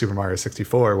star in Super Mario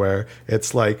 64, where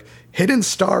it's like hidden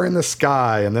star in the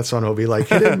sky, and this one will be like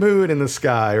hidden moon in the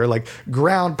sky, or like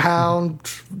ground pound,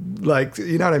 like,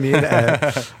 you know what I mean?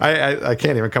 And I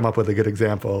can't even come up with a good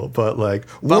example, but like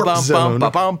warp zone.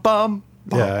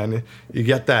 Yeah, and you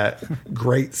get that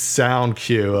great sound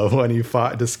cue of when you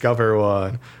discover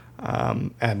one.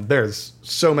 And there's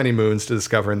so many moons to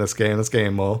discover in this game. This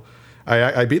game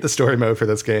I beat the story mode for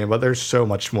this game, but there's so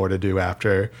much more to do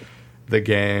after the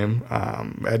game.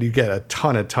 And you get a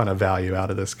ton of value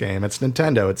out of this game. It's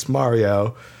Nintendo, it's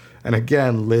Mario, and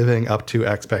again, living up to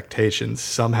expectations.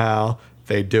 Somehow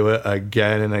they do it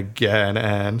again and again,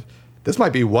 and this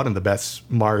might be one of the best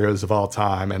Marios of all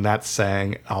time, and that's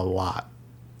saying a lot.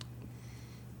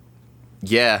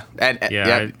 Yeah,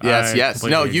 yes.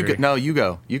 No, you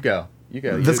go.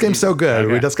 This game's so good.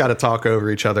 Okay. We just got to talk over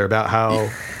each other about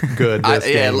how good this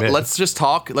game is. Let's just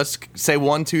talk. Let's say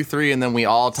 1, 2, 3, and then we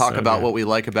all talk about what we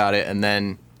like about it, and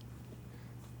then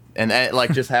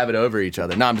like just have it over each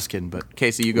other. No, I'm just kidding. But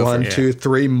Casey, you go first. 1, 2,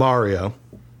 3, Mario.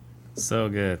 So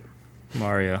good,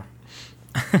 Mario.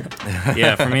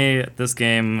 Yeah, for me, this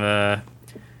game.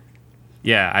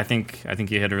 I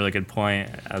think you hit a really good point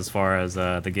as far as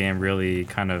the game really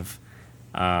kind of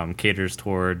caters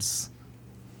towards,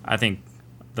 I think,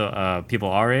 the people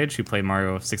our age who played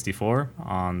Mario 64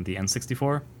 on the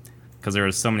N64, because there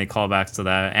was so many callbacks to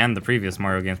that and the previous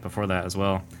Mario games before that as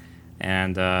well,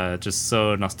 and just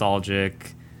so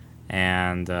nostalgic,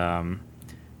 and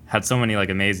had so many like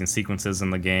amazing sequences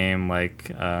in the game, like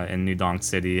in New Donk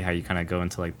City, how you kind of go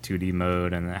into like 2D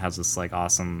mode, and it has this like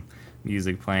awesome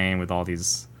music playing with all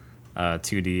these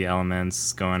 2D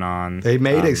elements going on. They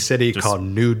made a city called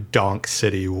New Donk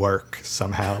City work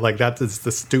somehow. Like, that is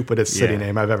the stupidest city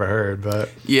name I've ever heard.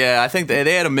 But yeah, I think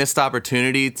they had a missed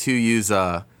opportunity to use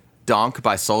Donk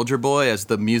by Soulja Boy as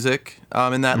the music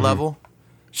in that level.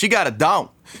 She got a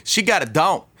donk. She got a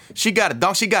donk. She got a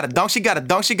donk. She got a donk. She got a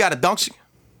donk. She got a donk.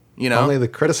 You know? Only the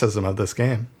criticism of this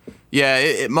game.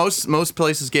 Yeah, most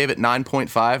places gave it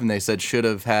 9.5, and they said should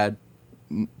have had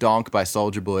Donk by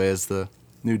Soulja Boy as the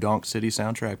New Donk City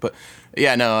soundtrack. But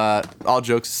yeah, no, all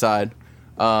jokes aside,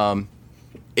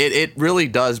 it really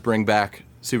does bring back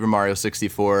Super Mario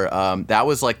 64. That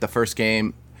was like the first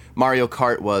game Mario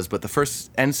Kart was, but the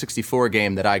first N64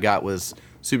 game that I got was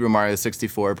Super Mario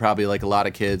 64, probably like a lot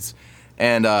of kids.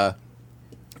 And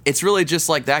it's really just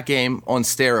like that game on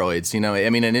steroids, you know. I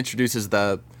mean, it introduces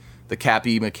the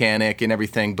Cappy mechanic and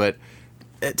everything, but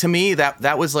to me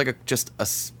that was like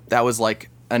that was like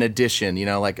an addition, you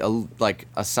know, like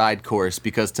a side course,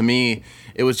 because to me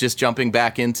it was just jumping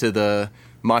back into the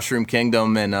Mushroom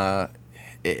Kingdom, and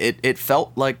it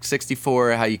felt like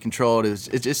 64, how you control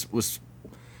it.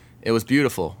 It was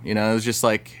beautiful, you know. It was just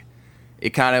like, it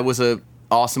kind of was a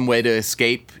awesome way to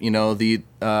escape, you know, the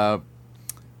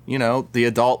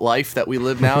adult life that we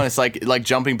live now. And it's like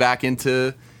jumping back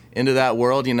into that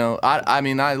world, you know. I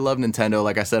mean, I love Nintendo,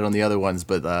 like I said on the other ones,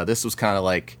 but this was kind of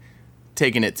like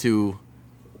taking it to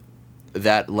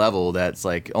that level that's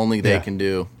like only they can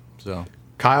do. So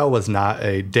Kyle was not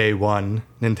a day one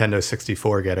Nintendo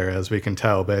 64 getter, as we can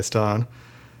tell based on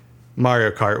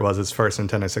Mario Kart was his first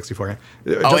Nintendo 64 game.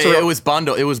 It was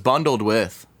bundled. It was bundled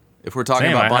with. If we're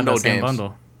talking about bundled games,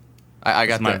 bundle. I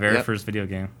got my very first video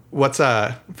game. What's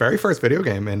very first video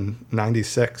game in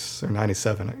 96 or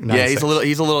 97? 96. Yeah,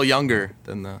 he's a little younger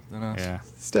than us. Yeah,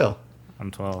 still.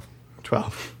 I'm 12.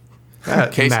 12.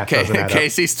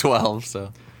 Casey's 12.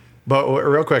 So. But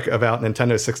real quick about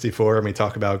Nintendo 64, and we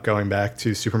talk about going back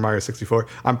to Super Mario 64.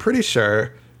 I'm pretty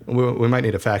sure, we might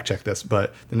need to fact check this,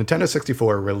 but the Nintendo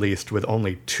 64 released with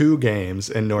only 2 games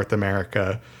in North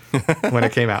America when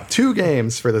it came out. 2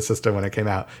 games for the system when it came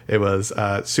out. It was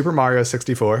Super Mario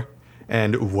 64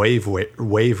 and Wave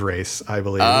Race, I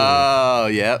believe. Oh,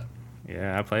 yep.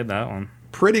 Yeah, I played that one.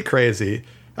 Pretty crazy.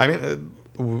 I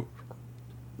mean,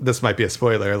 this might be a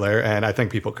spoiler alert, and I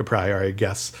think people could probably already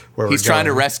guess where he's trying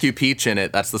to rescue Peach in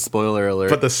it. That's the spoiler alert.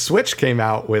 But the Switch came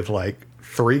out with like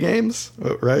 3 games,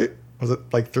 right? Was it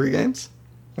like 3 games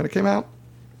when it came out?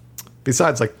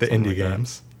 Besides like the indie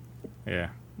games. Yeah.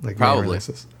 Like probably.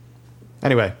 Releases.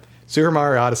 Anyway, Super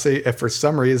Mario Odyssey, if for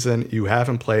some reason you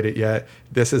haven't played it yet,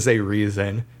 this is a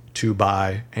reason to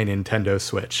buy a Nintendo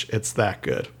Switch. It's that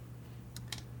good.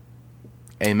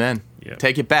 Amen. Yep.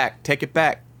 Take it back. Take it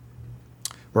back.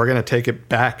 We're going to take it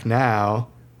back now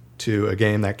to a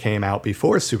game that came out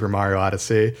before Super Mario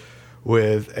Odyssey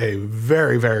with a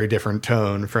very, very different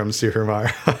tone from Super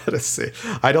Mario Odyssey.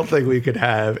 I don't think we could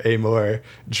have a more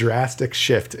drastic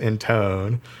shift in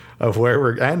tone of where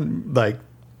we're, and like,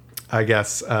 I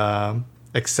guess,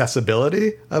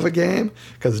 accessibility of a game.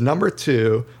 Because number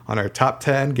 2 on our top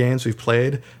 10 games we've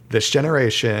played this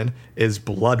generation is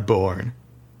Bloodborne.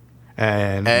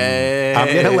 And I'm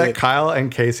going to let Kyle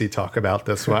and Casey talk about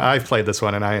this one. I've played this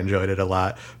one and I enjoyed it a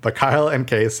lot. But Kyle and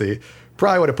Casey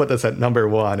probably would have put this at number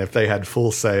 1 if they had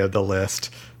full say of the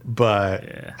list. But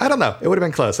yeah. I don't know. It would have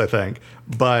been close, I think.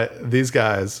 But these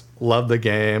guys love the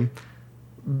game.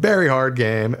 Very hard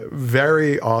game.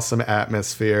 Very awesome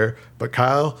atmosphere. But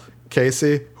Kyle,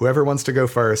 Casey, whoever wants to go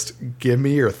first, give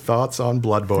me your thoughts on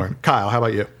Bloodborne. Kyle, how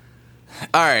about you?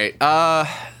 All right.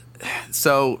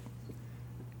 So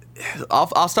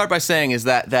I'll start by saying is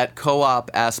that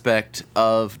co-op aspect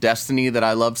of Destiny that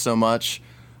I love so much.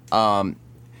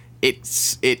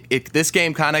 This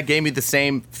game kind of gave me the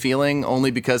same feeling,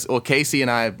 only because Casey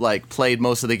and I like played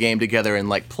most of the game together and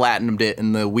like platinumed it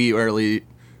in the wee early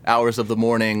hours of the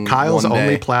morning. Kyle's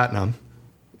only platinum.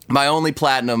 My only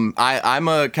platinum.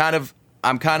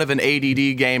 I'm kind of an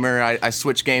ADD gamer. I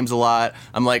switch games a lot.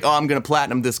 I'm like, I'm going to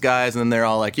platinum this, guys. And then they're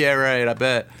all like, yeah, right, I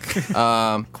bet.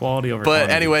 Quality over But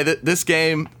quantity. anyway, this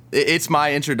game, it's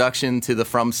my introduction to the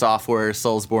From Software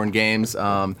Soulsborne games.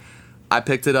 I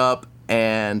picked it up,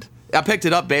 and I picked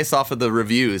it up based off of the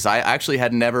reviews. I actually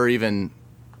had never even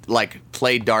like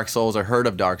played Dark Souls or heard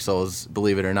of Dark Souls,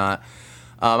 believe it or not.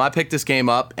 I picked this game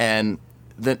up, and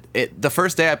the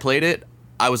first day I played it,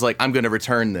 I was like, I'm going to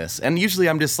return this. And usually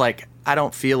I'm just like, I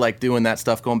don't feel like doing that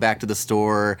stuff, going back to the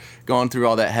store, going through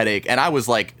all that headache. And I was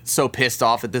like so pissed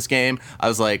off at this game. I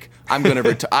was like, I'm going to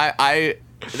return.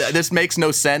 This makes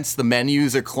no sense. The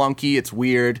menus are clunky. It's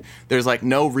weird. There's like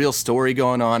no real story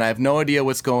going on. I have no idea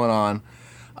what's going on.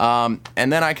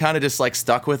 And then I kind of just like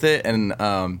stuck with it.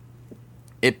 And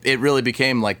it really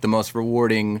became like the most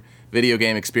rewarding video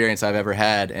game experience I've ever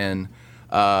had. And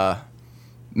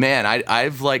man,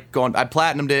 I've like I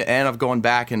platinumed it, and I've gone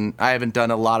back, and I haven't done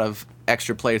a lot of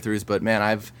extra playthroughs, but man,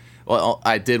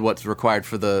 I did what's required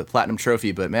for the platinum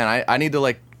trophy, but man, I need to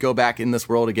like go back in this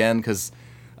world again, because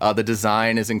the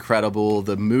design is incredible.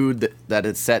 The mood that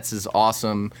it sets is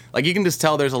awesome. Like, you can just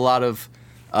tell there's a lot of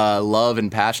love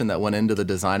and passion that went into the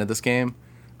design of this game.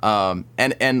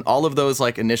 And all of those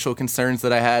like initial concerns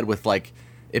that I had with like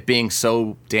it being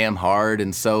so damn hard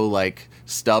and so like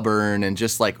stubborn and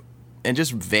just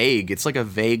vague. It's like a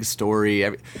vague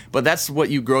story. But that's what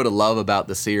you grow to love about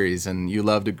the series, and you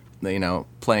love to,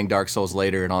 playing Dark Souls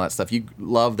later and all that stuff. You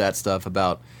love that stuff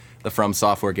about the From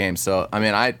Software games. So, I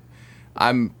mean,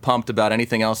 I'm pumped about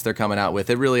anything else they're coming out with.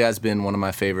 It really has been one of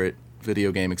my favorite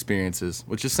video game experiences,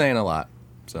 which is saying a lot.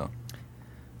 So,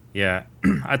 yeah,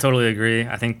 I totally agree.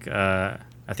 I think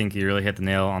you really hit the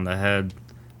nail on the head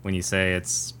when you say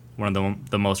it's one of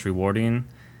the most rewarding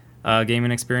gaming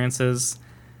experiences.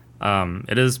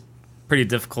 It is pretty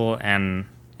difficult, and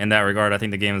in that regard, I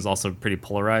think the game is also pretty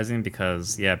polarizing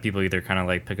because, people either kind of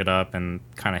like pick it up and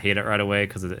kind of hate it right away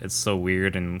because it's so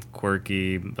weird and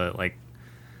quirky, but like,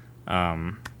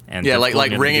 and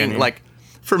like ringing, like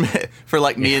for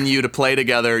me and you to play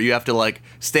together, you have to like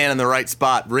stand in the right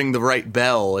spot, ring the right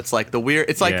bell. It's like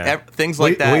things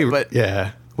like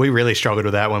that. We really struggled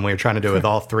with that when we were trying to do it with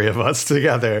all three of us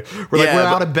together. We're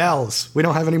out of bells. We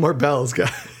don't have any more bells, guys.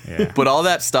 Yeah. But all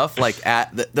that stuff, like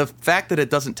the fact that it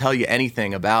doesn't tell you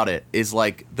anything about it is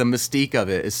like the mystique of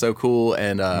it is so cool,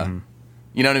 and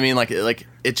you know what I mean? Like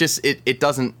it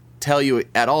doesn't tell you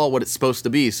at all what it's supposed to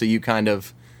be, so you kind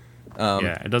of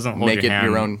it doesn't hold make your it hand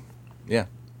your own,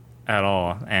 at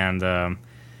all. And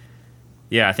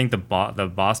I think the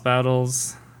boss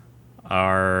battles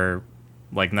are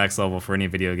like next level for any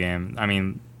video game. I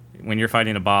mean, when you're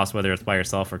fighting a boss, whether it's by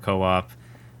yourself or co-op,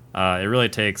 it really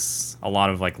takes a lot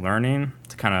of like learning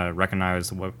to kind of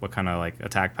recognize what kind of like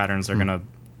attack patterns they're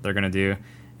gonna do,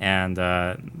 and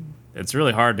it's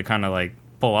really hard to kind of like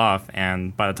pull off.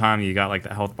 And by the time you got like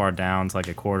the health bar down to like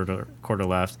a quarter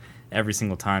left, every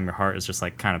single time your heart is just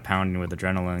like kind of pounding with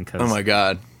adrenaline. Cause, oh my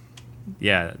god.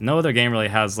 Yeah, no other game really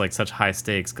has like such high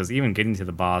stakes, because even getting to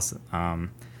the boss,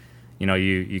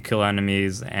 you kill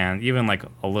enemies, and even like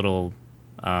a little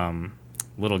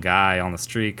guy on the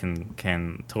street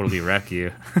can totally wreck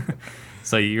you.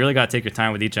 So you really got to take your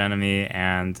time with each enemy,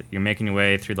 and you're making your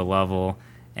way through the level.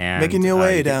 And making your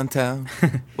way downtown.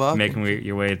 Making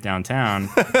your way downtown,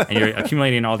 and you're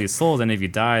accumulating all these souls, and if you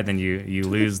die, then you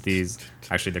lose these.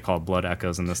 Actually, they're called blood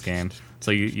echoes in this game.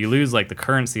 So you lose like the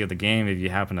currency of the game if you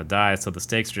happen to die. So the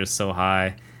stakes are just so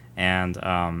high, and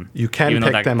you can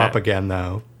pick them up again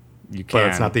though. You can, but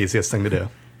it's not the easiest thing to do.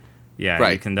 Yeah,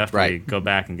 right, you can definitely go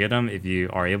back and get them if you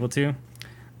are able to.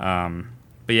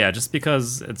 But yeah, just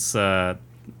because it's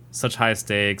such high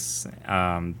stakes,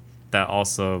 that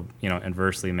also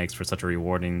inversely makes for such a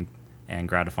rewarding and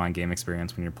gratifying game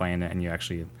experience when you're playing it and you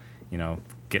actually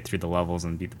get through the levels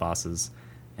and beat the bosses.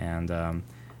 And and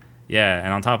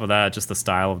on top of that, just the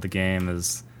style of the game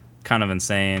is kind of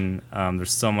insane.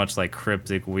 There's so much like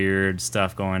cryptic, weird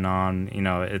stuff going on.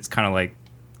 It's kind of like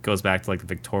goes back to like the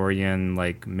Victorian,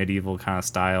 like medieval kind of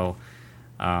style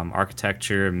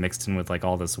architecture mixed in with like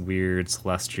all this weird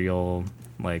celestial,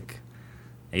 like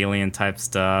alien type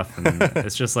stuff, and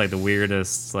it's just like the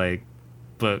weirdest, like,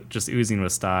 but just oozing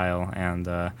with style. And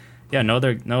no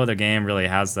other game really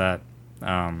has that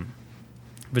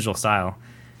visual style,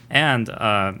 and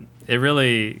it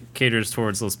really caters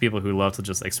towards those people who love to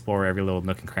just explore every little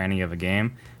nook and cranny of a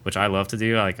game, which I love to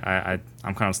do. Like I'm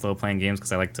kind of slow playing games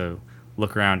because I like to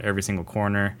look around every single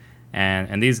corner,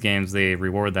 and these games, they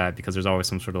reward that because there's always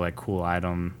some sort of like cool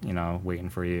item waiting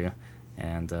for you.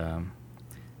 And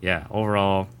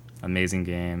overall amazing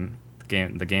game.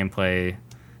 The gameplay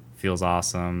feels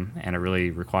awesome, and it really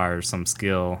requires some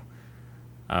skill,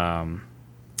 and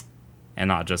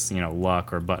not just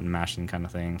luck or button mashing kind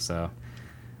of thing. So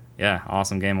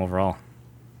awesome game overall.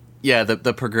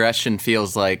 The progression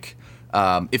feels like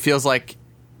it feels like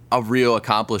a real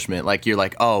accomplishment. Like you're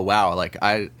like, oh wow, like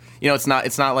it's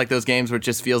not like those games where it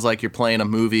just feels like you're playing a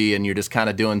movie and you're just kind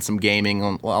of doing some gaming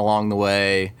along the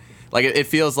way. Like it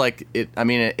feels like it. I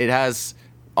mean, it has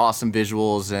awesome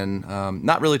visuals and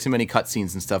not really too many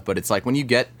cutscenes and stuff. But it's like when you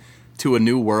get to a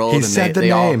new world. He said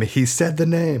the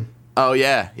name. Oh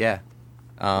yeah.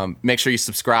 Make sure you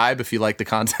subscribe if you like the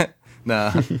content.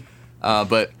 Nah.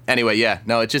 But anyway,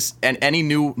 it just, and any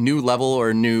new level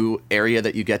or new area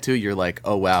that you get to, you're like,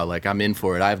 oh wow, like I'm in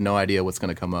for it. I have no idea what's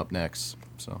going to come up next.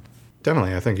 So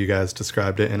definitely, I think you guys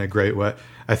described it in a great way.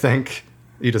 I think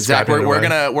you described Zach,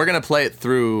 it. we're gonna play it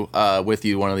through with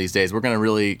you one of these days. We're gonna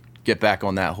really get back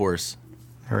on that horse.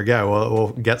 There we go.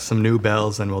 We'll get some new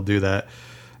bells and we'll do that.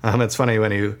 It's funny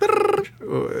when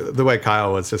the way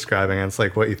Kyle was describing it, it's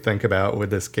like what you think about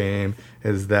with this game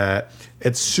is that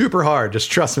it's super hard. Just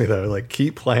trust me though, like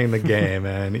keep playing the game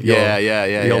and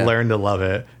you'll learn to love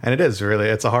it. And it is really,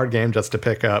 it's a hard game just to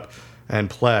pick up and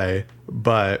play,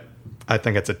 but I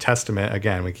think it's a testament.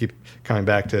 Again, we keep coming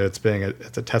back to it's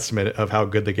a testament of how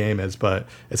good the game is, but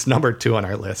it's number 2 on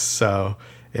our list. So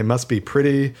it must be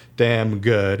pretty damn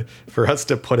good for us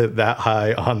to put it that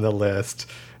high on the list,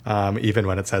 even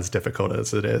when it's as difficult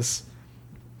as it is.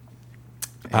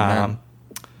 Yep.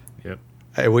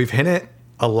 We've hinted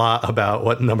a lot about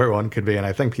what number 1 could be, and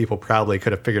I think people probably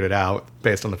could have figured it out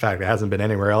based on the fact it hasn't been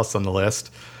anywhere else on the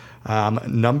list.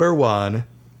 Number 1,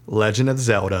 Legend of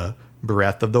Zelda: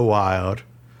 Breath of the Wild.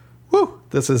 Woo!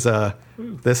 This is a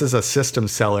system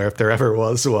seller if there ever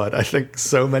was one. I think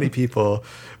so many people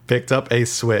picked up a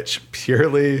Switch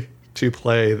purely to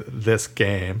play this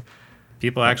game.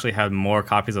 People actually had more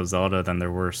copies of Zelda than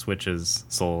there were Switches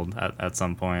sold at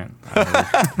some point.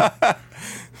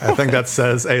 I think that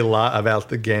says a lot about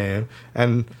the game.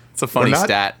 And It's a funny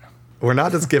stat. We're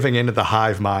not just giving into the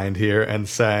hive mind here and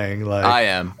saying, like, I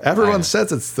am. Everyone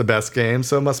says it's the best game,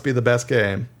 so it must be the best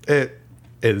game. It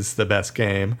is the best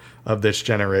game of this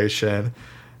generation.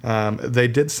 They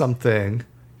did something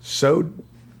so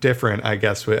different, I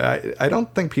guess. I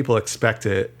don't think people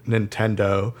expected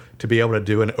Nintendo to be able to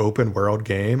do an open world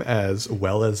game as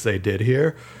well as they did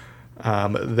here.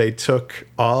 They took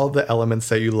all the elements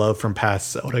that you love from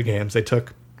past Zelda games. They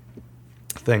took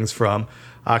things from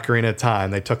Ocarina of Time.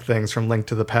 They took things from Link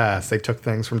to the Past. They took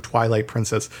things from Twilight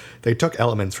Princess. They took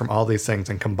elements from all these things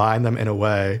and combined them in a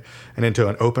way and into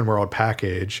an open world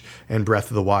package in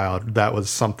Breath of the Wild. That was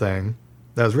something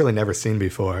that was really never seen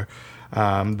before.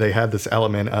 They had this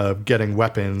element of getting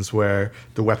weapons where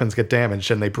the weapons get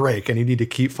damaged and they break, and you need to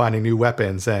keep finding new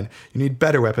weapons, and you need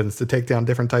better weapons to take down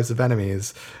different types of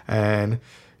enemies. And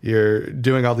you're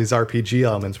doing all these RPG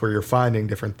elements where you're finding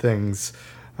different things.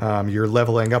 You're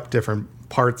leveling up different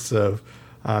parts of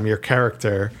your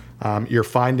character. You're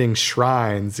finding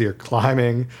shrines. You're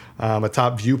climbing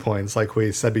atop viewpoints, like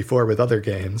we said before with other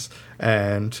games.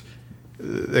 And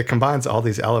it combines all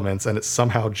these elements, and it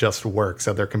somehow just works.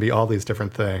 So there can be all these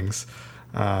different things.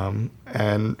 And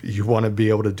you want to be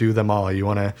able to do them all. You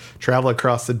want to travel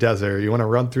across the desert. You want to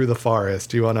run through the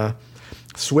forest. You want to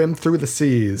swim through the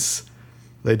seas.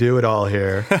 They do it all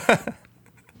here.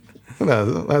 No,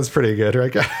 that's pretty good,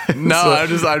 right, guys? No, I'm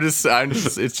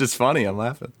just. It's just funny. I'm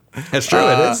laughing. It's true.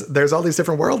 It is. There's all these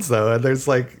different worlds, though, and there's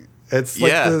it's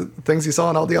like the things you saw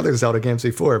in all the other Zelda games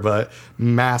before, but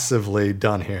massively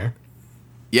done here.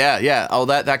 Yeah. Oh,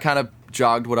 that kind of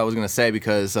jogged what I was gonna say,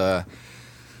 because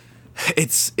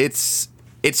it's.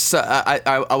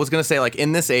 I was gonna say, like,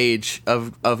 in this age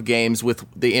of games with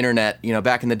the internet, you know,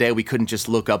 back in the day we couldn't just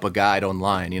look up a guide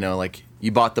online, you know, like.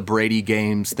 You bought the Brady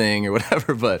Games thing or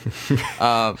whatever, but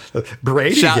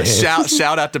Brady Games.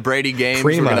 Shout out to Brady Games.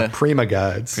 Prima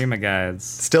Guides. Prima Guides.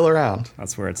 Still around.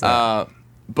 That's where it's at.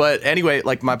 But anyway,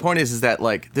 like, my point is that,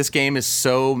 like, this game is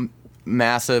so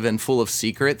massive and full of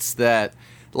secrets that,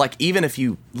 like, even if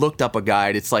you looked up a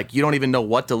guide, it's like you don't even know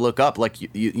what to look up. Like,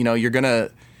 you know, you're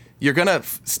gonna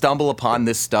stumble upon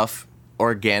this stuff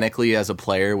organically as a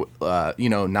player, you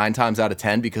know, 9 times out of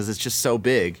 10, because it's just so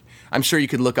big. I'm sure you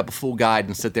could look up a full guide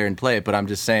and sit there and play it, but I'm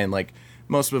just saying, like,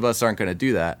 most of us aren't going to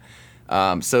do that.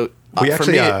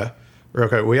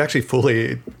 We actually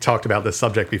fully talked about this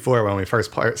subject before when we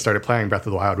first started playing Breath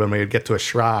of the Wild, when we would get to a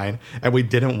shrine and we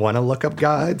didn't want to look up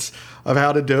guides of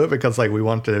how to do it because, like, we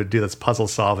wanted to do this puzzle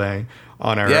solving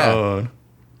on our own.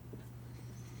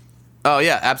 Oh,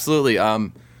 yeah, absolutely.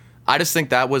 I just think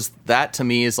that to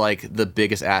me is, like, the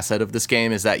biggest asset of this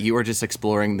game, is that you are just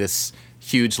exploring this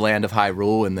huge land of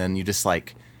Hyrule, and then you just,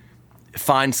 like,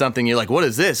 find something. You're like, what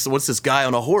is this? What's this guy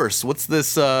on a horse? What's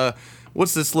this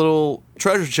little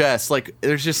treasure chest? Like,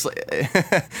 there's just,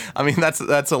 I mean,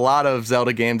 that's a lot of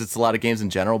Zelda games. It's a lot of games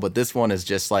in general, but this one is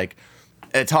just, like,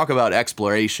 talk about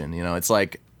exploration. You know, it's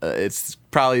like, it's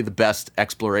probably the best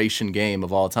exploration game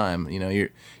of all time. You know, you're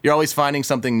always finding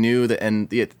something new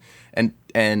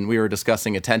and we were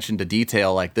discussing attention to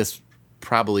detail. Like, this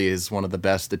probably is one of the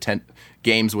best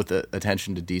games with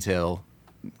attention to detail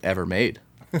ever made.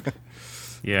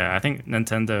 Yeah, I think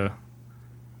Nintendo,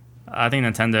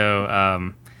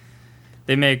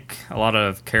 they make a lot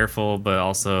of careful but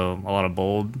also a lot of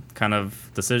bold kind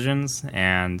of decisions,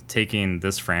 and taking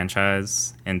this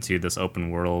franchise into this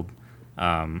open world,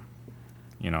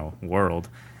 world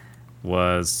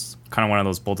was kind of one of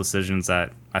those bold decisions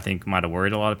that I think might have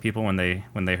worried a lot of people when they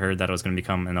heard that it was going to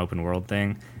become an open world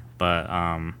thing. But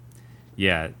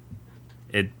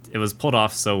it was pulled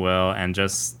off so well, and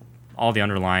just all the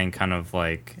underlying kind of,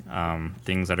 like,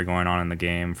 things that are going on in the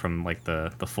game, from, like,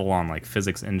 the full on, like,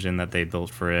 physics engine that they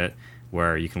built for it,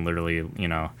 where you can literally, you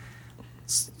know,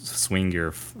 swing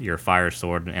your fire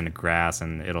sword in the grass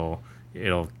and it'll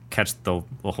catch the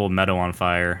whole meadow on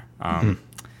fire.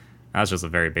 That's just a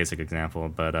very basic example,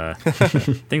 but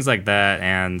things like that,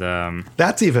 and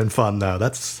that's even fun though.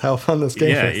 That's how fun this game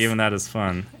is. Yeah, even that is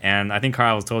fun. And I think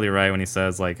Kyle was totally right when he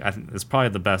says like it's probably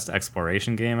the best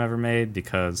exploration game ever made,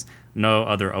 because no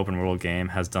other open world game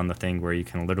has done the thing where you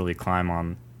can literally climb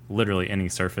on literally any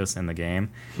surface in the game,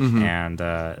 and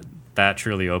that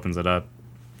truly opens it up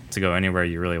to go anywhere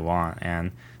you really want.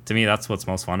 And to me, that's what's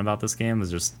most fun about this game,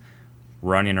 is just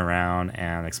running around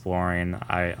and exploring.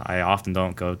 I often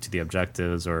don't go to the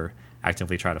objectives or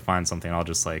actively try to find something. I'll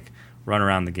just like run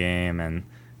around the game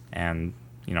and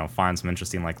find some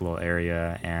interesting like little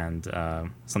area, and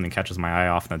something catches my eye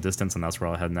off in the distance, and that's where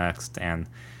I'll head next. And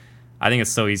I think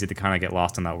it's so easy to kind of get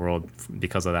lost in that world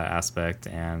because of that aspect.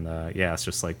 And it's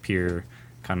just like pure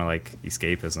kind of like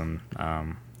escapism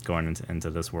going into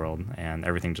this world, and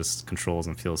everything just controls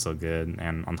and feels so good.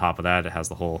 And on top of that, it has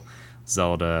the whole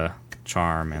Zelda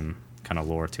charm and kind of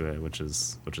lore to it, which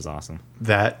is awesome.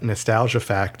 That nostalgia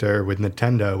factor with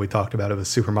Nintendo, we talked about it with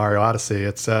Super Mario Odyssey.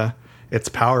 It's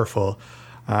powerful,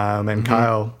 and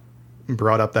Kyle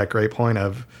brought up that great point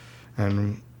of,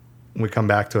 and we come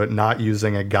back to it, not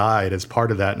using a guide as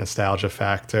part of that nostalgia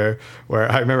factor.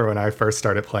 Where I remember when I first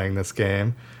started playing this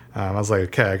game, I was like,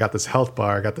 okay, I got this health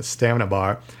bar, I got this stamina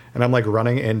bar, and I'm like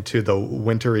running into the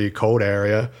wintry cold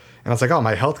area. And I was like, oh,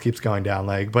 my health keeps going down,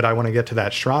 but I want to get to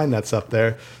that shrine that's up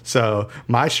there. So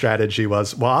my strategy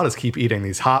was, well, I'll just keep eating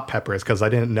these hot peppers, because I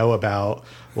didn't know about,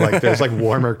 there's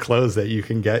warmer clothes that you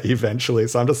can get eventually.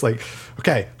 So I'm just like,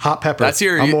 okay, hot peppers.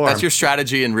 That's your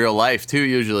strategy in real life too.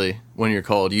 Usually when you're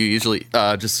cold, you usually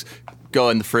just go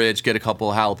in the fridge, get a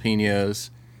couple of jalapenos.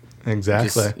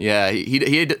 Exactly.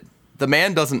 The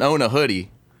man doesn't own a hoodie.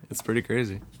 It's pretty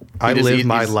crazy. I live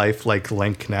my life like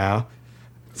Link now.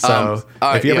 So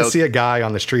if you ever see a guy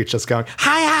on the street just going,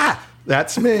 hiya,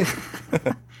 that's me.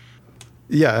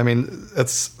 Yeah, I mean,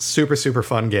 it's super, super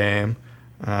fun game.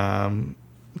 Don't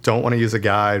want to use a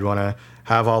guide, want to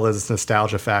have all those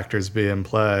nostalgia factors be in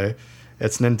play.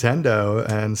 It's Nintendo,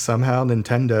 and somehow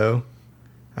Nintendo,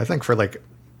 I think for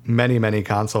many, many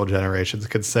console generations,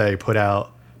 could say put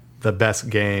out the best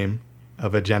game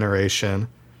of a generation.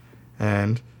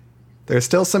 And there's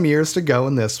still some years to go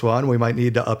in this one. We might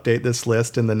need to update this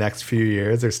list in the next few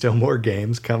years. There's still more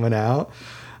games coming out.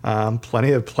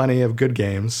 Plenty of good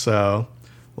games. So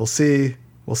we'll see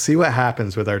what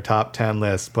happens with our top 10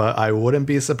 list. But I wouldn't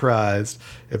be surprised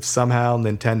if somehow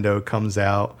Nintendo comes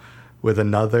out with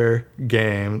another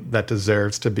game that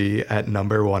deserves to be at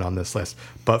number 1 on this list.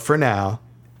 But for now,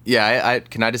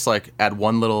 can I just add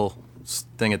one little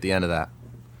thing at the end of that?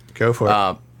 Go for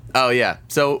it.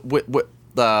 So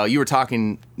you were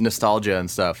talking nostalgia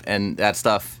and stuff, and that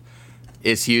stuff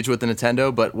is huge with the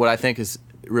Nintendo. But what I think is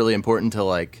really important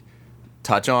to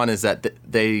touch on is that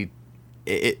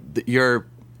you're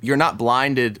not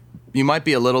blinded. You might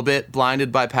be a little bit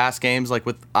blinded by past games like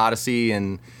with Odyssey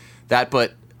and that,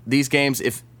 but these games,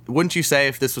 wouldn't you say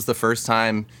if this was the first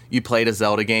time you played a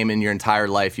Zelda game in your entire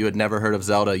life, you had never heard of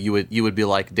Zelda, you would be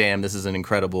like, damn, this is an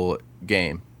incredible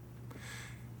game.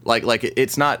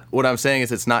 It's not, what I'm saying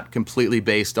is it's not completely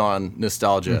based on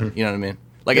nostalgia. Mm-hmm. You know what I mean?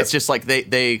 It's just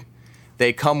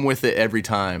they come with it every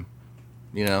time,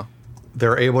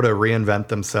 They're able to reinvent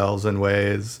themselves in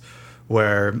ways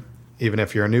where even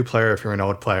if you're a new player, if you're an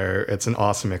old player, it's an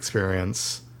awesome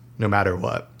experience no matter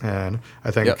what. And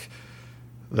I think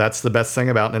that's the best thing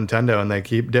about Nintendo, and they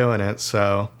keep doing it.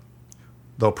 So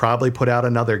they'll probably put out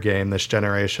another game this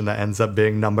generation that ends up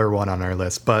being number 1 on our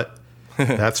list. But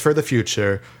that's for the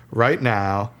future. Right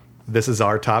now, this is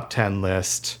our top 10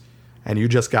 list, and you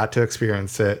just got to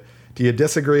experience it. Do you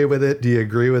disagree with it? Do you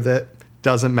agree with it?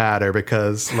 Doesn't matter,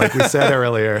 because like we said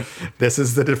earlier, this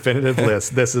is the definitive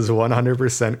list. This is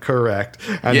 100% correct,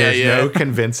 and there's no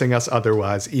convincing us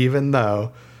otherwise, even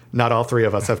though not all 3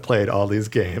 of us have played all these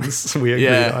games. We agree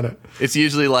on it. It's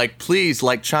usually please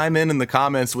chime in the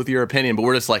comments with your opinion, but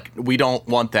we're just we don't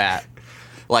want that.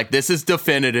 This is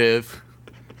definitive.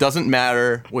 Doesn't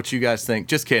matter what you guys think.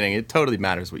 Just kidding. It totally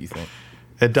matters what you think.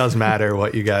 It does matter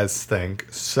what you guys think.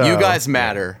 So you guys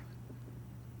matter.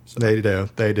 They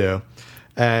do.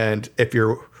 And if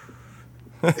you're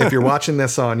watching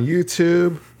this on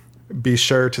YouTube, be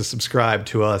sure to subscribe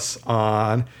to us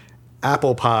on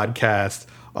Apple Podcast,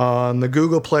 on the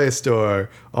Google Play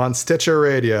Store, on Stitcher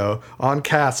Radio, on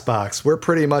Castbox. We're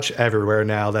pretty much everywhere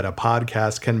now that a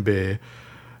podcast can be.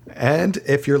 And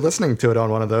if you're listening to it on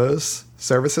one of those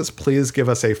services, please give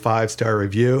us a 5-star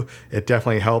review. It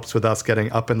definitely helps with us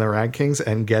getting up in the rankings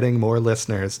and getting more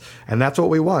listeners. And that's what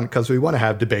we want, because we want to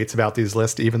have debates about these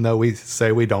lists, even though we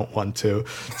say we don't want to.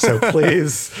 So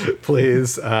please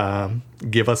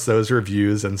give us those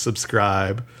reviews and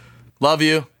subscribe. Love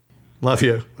you. Love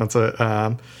you. That's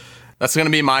a That's going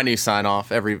to be my new sign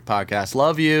off every podcast.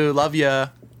 Love you. Love ya.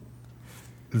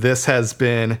 This has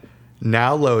been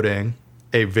Now Loading,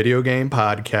 a video game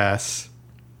podcast.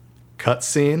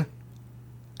 Cutscene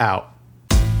out.